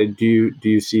 How do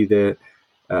you see the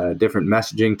different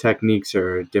messaging techniques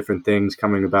or different things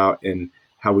coming about in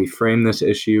how we frame this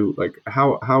issue? Like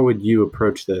how would you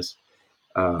approach this,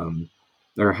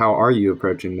 or how are you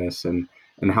approaching this, and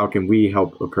how can we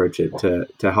help approach it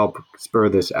to help spur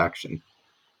this action?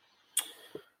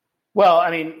 Well,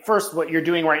 I mean, first, what you're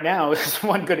doing right now is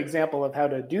one good example of how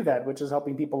to do that, which is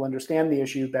helping people understand the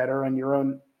issue better and your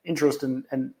own interest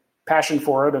and passion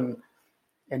for it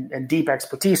and deep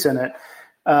expertise in it.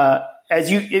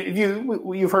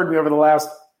 You've heard me over the last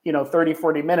 30,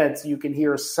 40 minutes, you can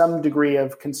hear some degree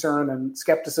of concern and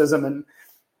skepticism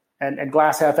and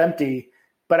glass half empty.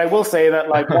 But I will say that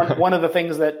like one of the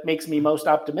things that makes me most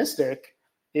optimistic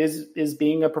is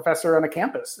being a professor on a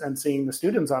campus and seeing the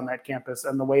students on that campus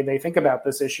and the way they think about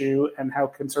this issue and how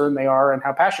concerned they are and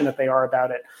how passionate they are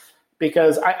about it.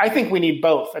 Because I think we need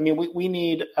both. I mean, we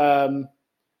need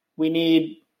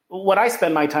what I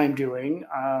spend my time doing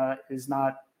is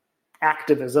not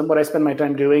activism. What I spend my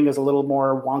time doing is a little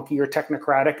more wonky or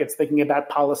technocratic. It's thinking about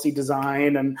policy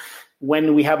design and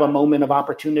when we have a moment of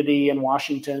opportunity in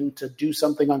Washington to do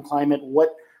something on climate,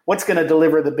 what's going to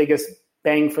deliver the biggest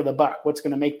bang for the buck? What's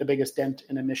going to make the biggest dent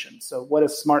in emissions? So what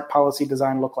does smart policy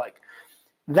design look like?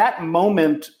 That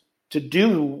moment to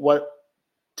do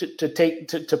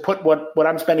to put what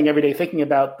I'm spending every day thinking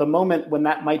about, the moment when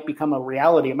that might become a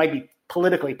reality, it might be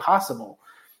politically possible.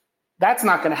 That's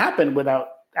not going to happen without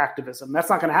activism.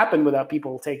 That's not going to happen without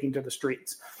people taking to the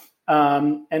streets.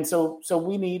 And so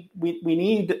we need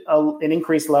an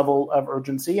increased level of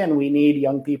urgency, and we need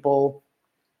young people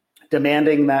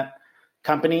demanding that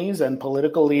companies and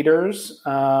political leaders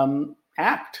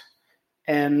act.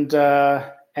 And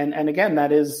again,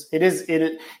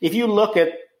 if you look at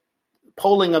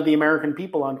polling of the American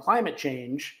people on climate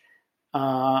change,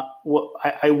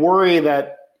 I worry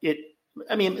that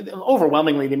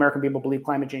overwhelmingly, the American people believe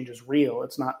climate change is real.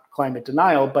 It's not climate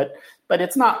denial, but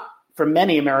it's not, for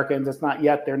many Americans, it's not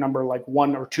yet their number like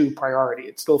 1 or 2 priority.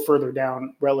 It's still further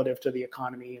down relative to the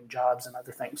economy and jobs and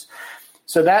other things.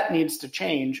 So that needs to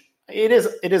change. It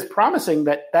is promising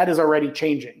that is already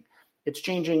changing. It's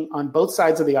changing on both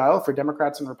sides of the aisle for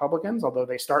Democrats and Republicans, although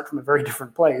they start from a very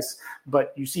different place,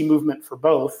 but you see movement for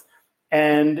both.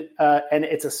 And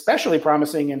it's especially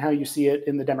promising in how you see it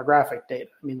in the demographic data.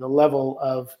 I mean, the level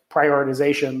of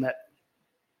prioritization that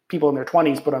people in their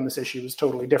 20s put on this issue is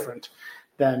totally different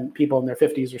than people in their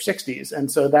 50s or 60s.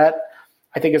 And so that,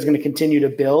 I think, is going to continue to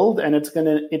build, and it's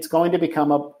going to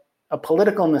become a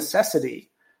political necessity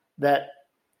that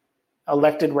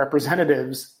elected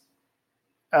representatives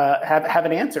have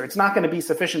an answer. It's not going to be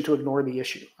sufficient to ignore the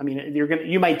issue. I mean,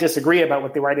 you might disagree about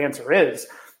what the right answer is,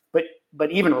 but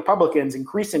even Republicans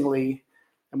increasingly,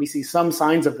 and we see some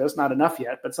signs of this, not enough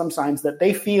yet, but some signs that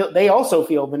they also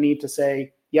feel the need to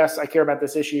say, yes, I care about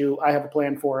this issue. I have a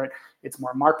plan for it. It's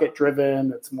more market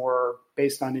driven. It's more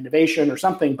based on innovation or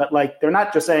something. But like, they're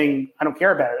not just saying, I don't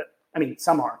care about it. I mean,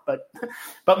 some are,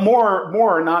 but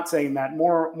more are not saying that.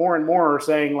 More and more are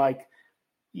saying like,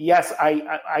 yes,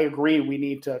 I agree. We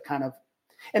need to kind of,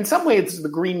 in some ways, the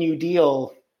Green New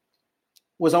Deal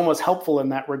was almost helpful in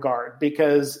that regard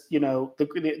because,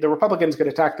 the Republicans could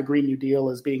attack the Green New Deal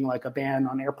as being like a ban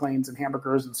on airplanes and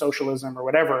hamburgers and socialism or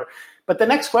whatever. But the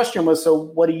next question was, so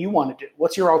what do you want to do?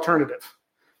 What's your alternative?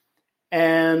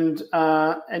 And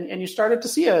you started to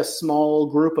see a small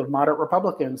group of moderate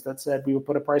Republicans that said we would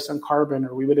put a price on carbon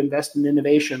or we would invest in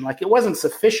innovation. Like, it wasn't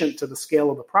sufficient to the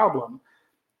scale of the problem,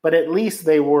 but at least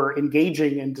they were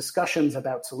engaging in discussions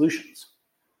about solutions.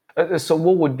 So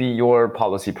what would be your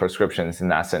policy prescriptions in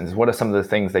that sense? What are some of the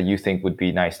things that you think would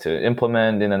be nice to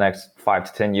implement in the next 5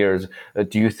 to 10 years?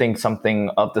 Do you think something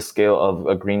of the scale of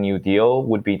a Green New Deal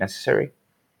would be necessary?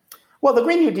 Well, the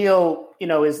Green New Deal,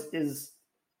 is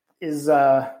it's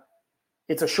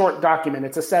a short document.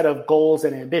 It's a set of goals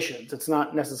and ambitions. It's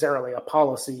not necessarily a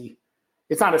policy.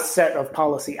 It's not a set of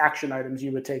policy action items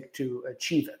you would take to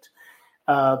achieve it.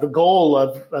 The goal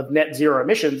of net zero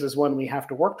emissions is one we have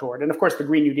to work toward. And of course, the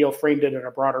Green New Deal framed it in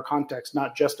a broader context,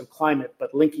 not just of climate,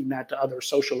 but linking that to other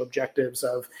social objectives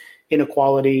of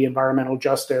inequality, environmental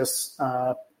justice,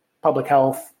 public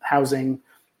health, housing,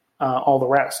 all the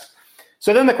rest.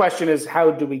 So then the question is,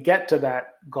 how do we get to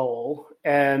that goal?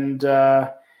 And there's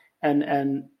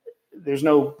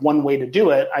no one way to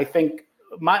do it. I think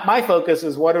my focus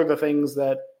is what are the things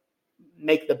that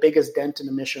make the biggest dent in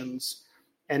emissions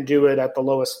and do it at the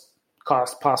lowest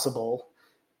cost possible.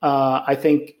 I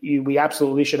think we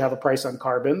absolutely should have a price on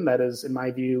carbon. That is, in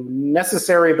my view,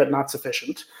 necessary but not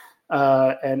sufficient.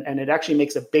 And it actually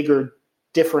makes a bigger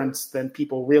difference than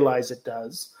people realize it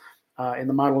does. In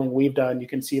the modeling we've done, you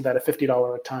can see that a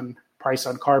 $50 a ton price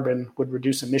on carbon would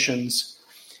reduce emissions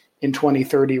in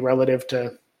 2030 relative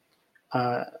to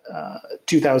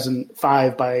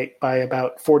 2005 by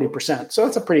about 40%. So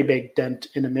that's a pretty big dent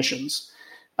in emissions.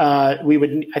 I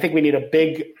think we need a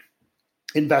big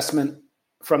investment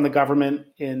from the government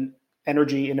in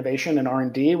energy innovation and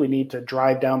R&D. We need to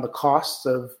drive down the costs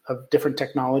of different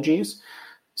technologies.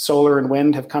 Solar and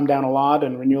wind have come down a lot,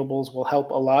 and renewables will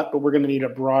help a lot, but we're going to need a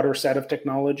broader set of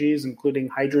technologies, including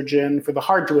hydrogen for the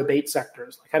hard-to-abate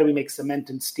sectors. Like, how do we make cement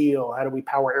and steel? How do we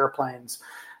power airplanes?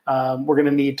 We're going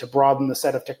to need to broaden the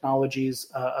set of technologies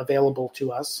available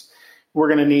to us. We're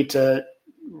going to need to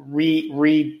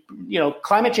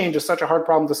climate change is such a hard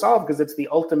problem to solve because it's the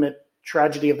ultimate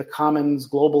tragedy of the commons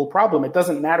global problem. It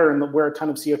doesn't matter where a ton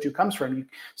of CO2 comes from.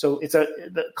 So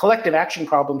the collective action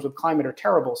problems with climate are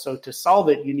terrible. So to solve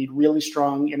it, you need really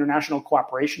strong international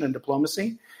cooperation and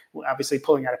diplomacy. Obviously,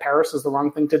 pulling out of Paris is the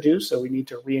wrong thing to do. So we need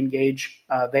to re-engage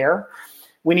there.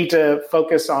 We need to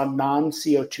focus on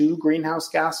non-CO2 greenhouse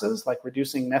gases, like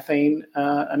reducing methane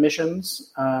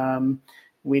emissions.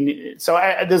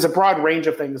 There's a broad range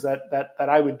of things that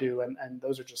I would do, and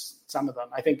those are just some of them.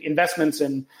 I think investments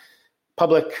in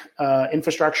public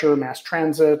infrastructure, mass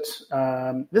transit.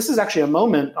 This is actually a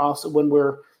moment also when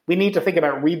we need to think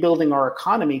about rebuilding our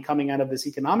economy coming out of this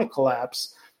economic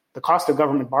collapse. The cost of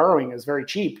government borrowing is very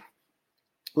cheap.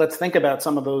 Let's think about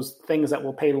some of those things that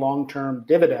will pay long-term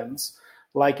dividends,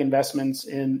 like investments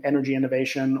in energy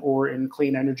innovation or in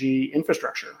clean energy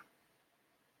infrastructure.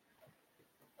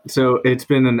 So it's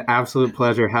been an absolute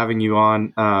pleasure having you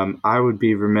on. I would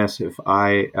be remiss if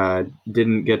I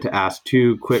didn't get to ask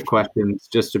two quick questions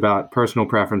just about personal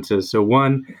preferences. So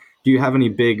one, do you have any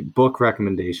big book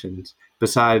recommendations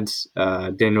besides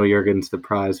Daniel Yergin's The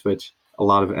Prize, which a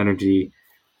lot of energy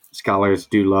scholars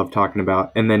do love talking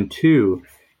about? And then two,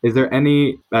 is there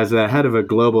any, as the head of a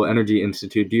global energy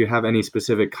institute, do you have any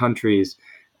specific countries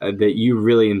that you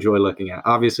really enjoy looking at?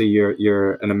 Obviously,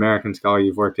 you're an American scholar.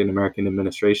 You've worked in American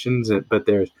administrations, but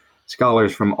there's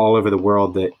scholars from all over the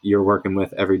world that you're working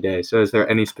with every day. So is there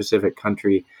any specific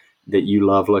country that you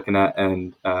love looking at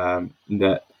and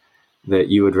that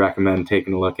you would recommend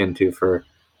taking a look into for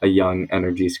a young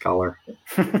energy scholar?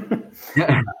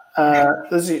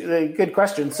 This is a good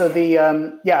question. So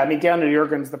Daniel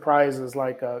Yergin's The Prize is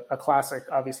like a classic.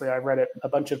 Obviously, I've read it a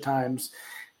bunch of times.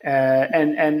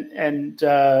 And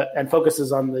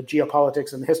focuses on the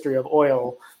geopolitics and the history of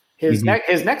oil. His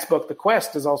next book, The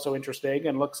Quest, is also interesting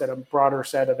and looks at a broader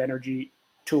set of energy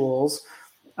tools.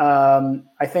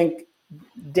 I think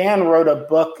Dan wrote a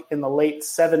book in the late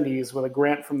 70s with a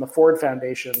grant from the Ford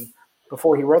Foundation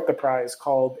before he wrote the prize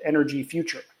called Energy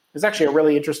Future. It's actually a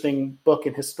really interesting book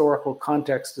in historical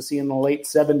context to see in the late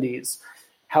 70s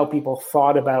how people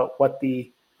thought about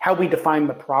how we define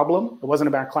the problem. It wasn't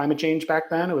about climate change back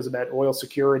then. It was about oil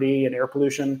security and air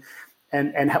pollution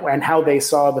and how they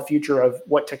saw the future of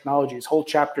what technologies, whole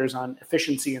chapters on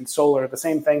efficiency and solar. The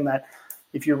same thing that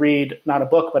if you read, not a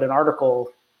book, but an article,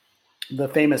 the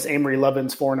famous Amory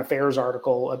Lovin's Foreign Affairs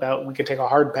article about we could take a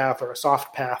hard path or a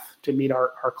soft path to meet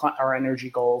our energy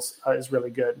goals is really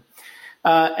good.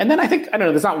 And then I think,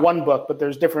 there's not one book, but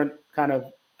there's different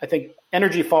I think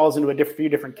energy falls into a few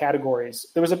different categories.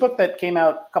 There was a book that came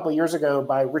out a couple of years ago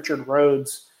by Richard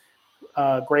Rhodes,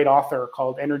 a great author,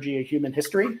 called Energy: A Human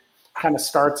History. Kind of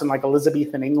starts in like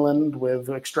Elizabethan England with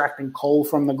extracting coal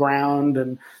from the ground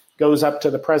and goes up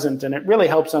to the present. And it really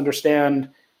helps understand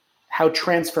how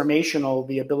transformational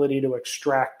the ability to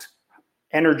extract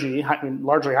energy,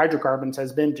 largely hydrocarbons,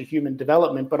 has been to human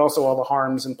development, but also all the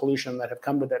harms and pollution that have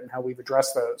come with it and how we've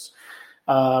addressed those.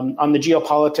 On the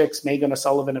geopolitics, Megan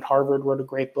O'Sullivan at Harvard wrote a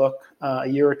great book a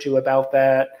year or two about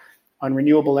that. On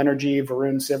renewable energy,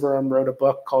 Varun Sivaram wrote a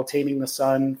book called Taming the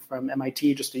Sun from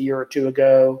MIT just a year or two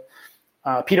ago.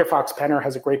 Peter Fox Penner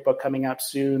has a great book coming out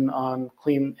soon on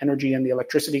clean energy and the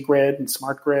electricity grid and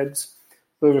smart grids.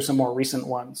 Those are some more recent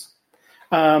ones.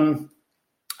 I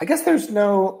guess there's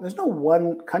no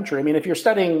one country. I mean, if you're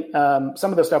studying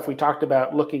some of the stuff we talked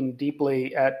about, looking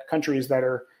deeply at countries that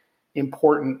are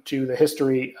important to the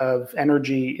history of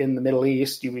energy in the Middle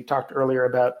East. We talked earlier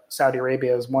about Saudi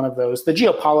Arabia as one of those. The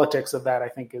geopolitics of that, I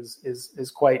think,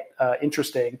 is quite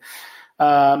interesting.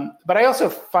 But I also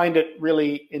find it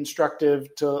really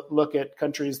instructive to look at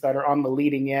countries that are on the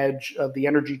leading edge of the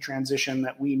energy transition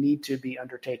that we need to be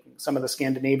undertaking. Some of the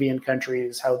Scandinavian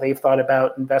countries, how they've thought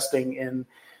about investing in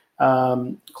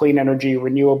clean energy,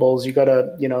 renewables. You go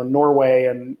to Norway,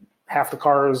 and half the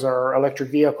cars are electric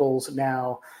vehicles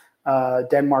now.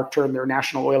 Denmark turned their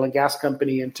national oil and gas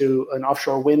company into an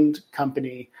offshore wind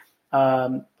company.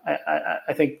 I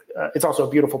think it's also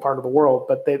a beautiful part of the world,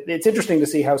 but it's interesting to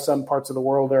see how some parts of the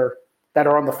world that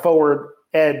are on the forward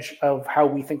edge of how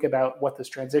we think about what this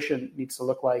transition needs to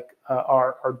look like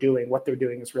are doing. What they're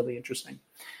doing is really interesting.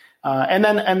 And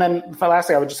then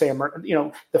lastly, I would just say,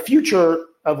 the future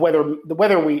of whether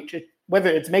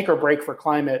it's make or break for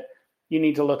climate you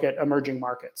need to look at emerging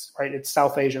markets, right? It's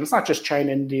South Asian. It's not just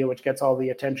China and India, which gets all the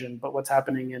attention, but what's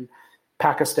happening in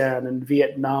Pakistan and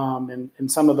Vietnam and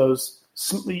some of those,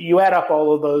 you add up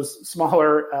all of those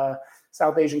smaller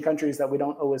South Asian countries that we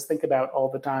don't always think about all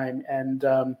the time. And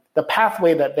the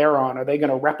pathway that they're on, are they going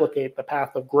to replicate the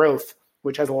path of growth,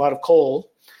 which has a lot of coal,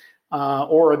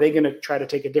 or are they going to try to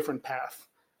take a different path?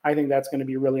 I think that's going to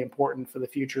be really important for the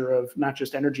future of not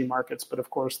just energy markets, but of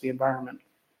course the environment.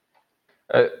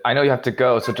 I know you have to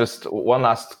go, so just one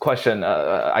last question.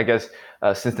 I guess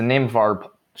since the name of our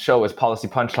show is Policy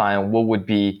Punchline, what would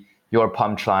be your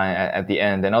punchline at the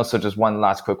end? And also just one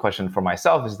last quick question for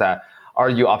myself is that, are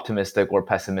you optimistic or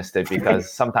pessimistic?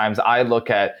 Because sometimes I look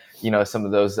at, some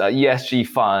of those ESG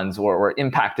funds or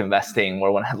impact investing,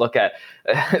 or when I look at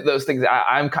those things,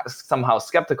 I'm somehow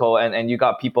skeptical. And you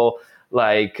got people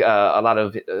like a lot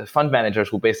of fund managers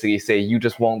who basically say you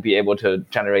just won't be able to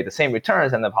generate the same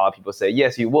returns. And then a lot of people say,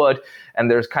 yes, you would.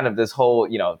 And there's kind of this whole,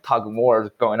 tug of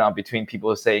war going on between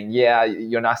people saying, yeah,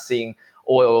 you're not seeing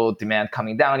oil demand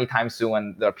coming down anytime soon.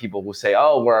 And there are people who say,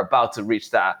 oh, we're about to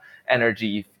reach that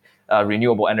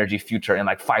renewable energy future in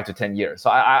like 5 to 10 years. So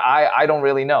I don't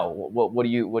really know. What do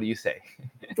you say?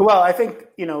 Well, I think,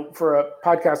 for a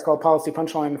podcast called Policy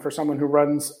Punchline, for someone who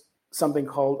runs something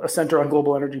called a Center on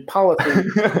Global Energy Policy,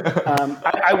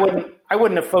 I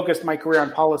wouldn't have focused my career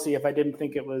on policy if I didn't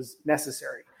think it was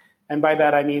necessary. And by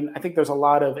that, I mean, I think there's a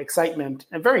lot of excitement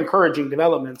and very encouraging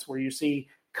developments where you see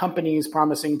companies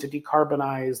promising to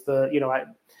decarbonize.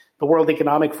 The World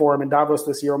Economic Forum in Davos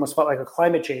this year almost felt like a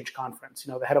climate change conference.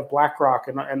 The head of BlackRock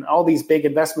and all these big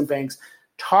investment banks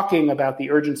talking about the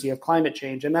urgency of climate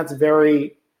change. And that's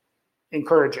very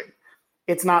encouraging.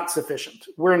 It's not sufficient.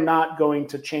 We're not going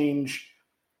to change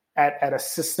at a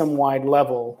system-wide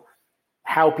level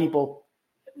how people,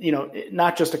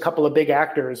 not just a couple of big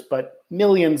actors, but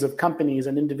millions of companies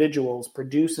and individuals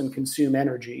produce and consume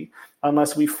energy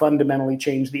unless we fundamentally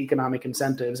change the economic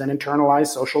incentives and internalize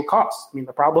social costs. I mean,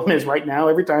 the problem is right now,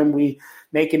 every time we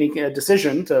make a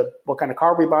decision to what kind of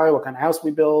car we buy, what kind of house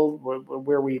we build,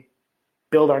 where we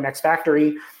build our next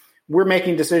factory, we're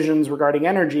making decisions regarding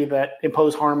energy that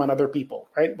impose harm on other people,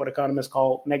 right? What economists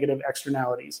call negative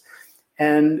externalities.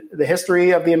 And the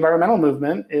history of the environmental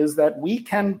movement is that we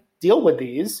can deal with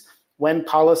these when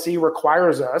policy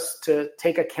requires us to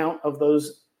take account of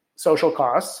those social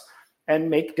costs and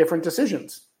make different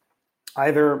decisions.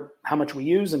 Either how much we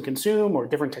use and consume or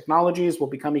different technologies will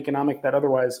become economic that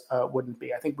otherwise wouldn't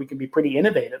be. I think we can be pretty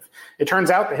innovative. It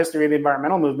turns out the history of the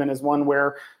environmental movement is one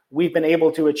where we've been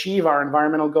able to achieve our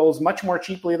environmental goals much more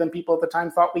cheaply than people at the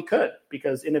time thought we could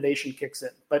because innovation kicks in.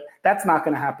 But that's not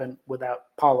going to happen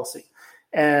without policy.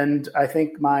 And I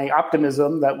think my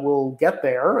optimism that we'll get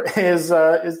there is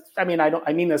I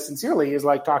mean this sincerely, is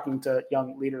like talking to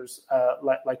young leaders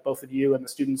like both of you and the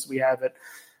students we have at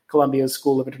Columbia's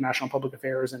School of International Public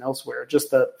Affairs and elsewhere.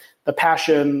 Just the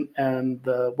passion and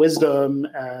the wisdom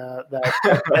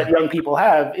that young people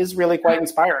have is really quite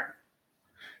inspiring.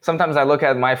 Sometimes I look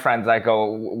at my friends, I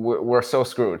go, we're so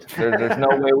screwed. There's no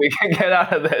way we can get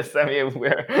out of this. I mean,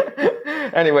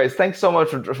 anyways, thanks so much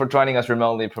for joining us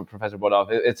remotely, Professor Bodov.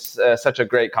 It's such a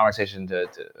great conversation.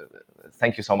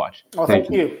 Thank you so much. Well, thank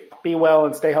you. Be well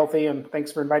and stay healthy, and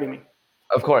thanks for inviting me.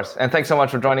 Of course. And thanks so much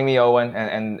for joining me, Owen.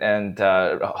 And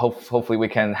hopefully we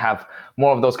can have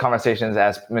more of those conversations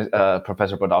as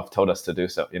Professor Bodov told us to do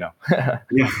so, Yeah.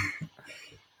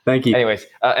 Thank you. Anyways,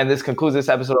 and this concludes this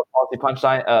episode of Policy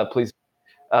Punchline. Please.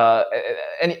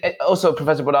 And also,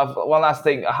 Professor Bodov, one last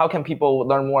thing. How can people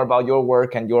learn more about your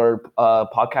work and your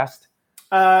podcast?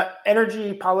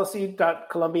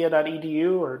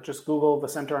 Energypolicy.columbia.edu, or just Google the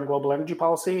Center on Global Energy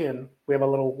Policy, and we have a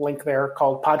little link there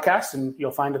called podcast, and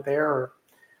you'll find it there,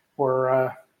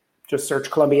 or just search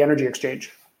Columbia Energy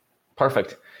Exchange.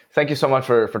 Perfect. Thank you so much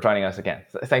for joining us again.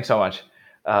 Thanks so much.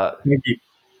 Thank you.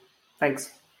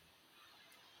 Thanks.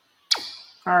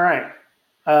 All right.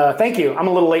 Thank you. I'm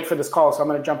a little late for this call, so I'm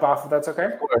going to jump off if that's okay.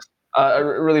 Of course. I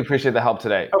really appreciate the help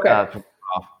today. Okay.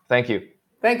 Thank you.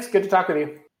 Thanks. Good to talk with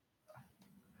you.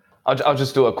 I'll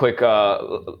just do a quick,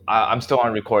 I'm still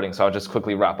on recording, so I'll just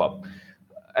quickly wrap up.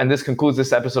 And this concludes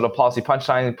this episode of Policy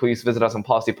Punchline. Please visit us on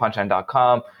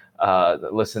policypunchline.com.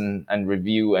 Listen and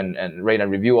review and rate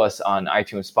and review us on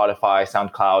iTunes, Spotify,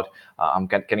 SoundCloud. I'm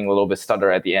getting a little bit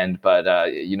stutter at the end,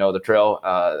 but you know the drill.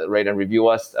 Rate and review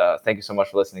us. Thank you so much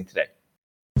for listening today.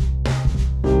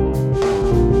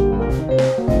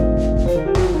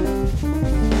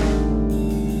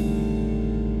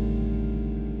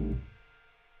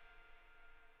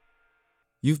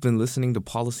 You've been listening to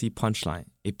Policy Punchline,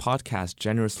 a podcast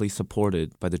generously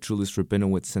supported by the Julius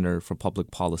Rabinowitz Center for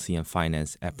Public Policy and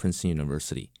Finance at Princeton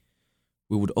University.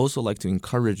 We would also like to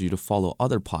encourage you to follow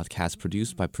other podcasts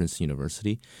produced by Princeton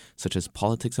University, such as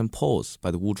Politics and Polls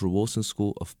by the Woodrow Wilson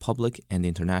School of Public and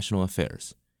International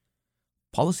Affairs.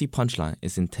 Policy Punchline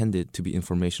is intended to be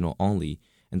informational only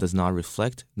and does not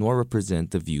reflect nor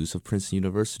represent the views of Princeton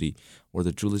University or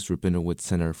the Julius Rabinowitz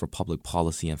Center for Public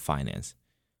Policy and Finance.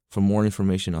 For more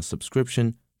information on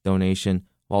subscription, donation,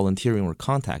 volunteering, or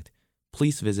contact,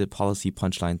 please visit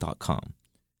policypunchline.com.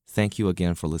 Thank you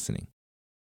again for listening.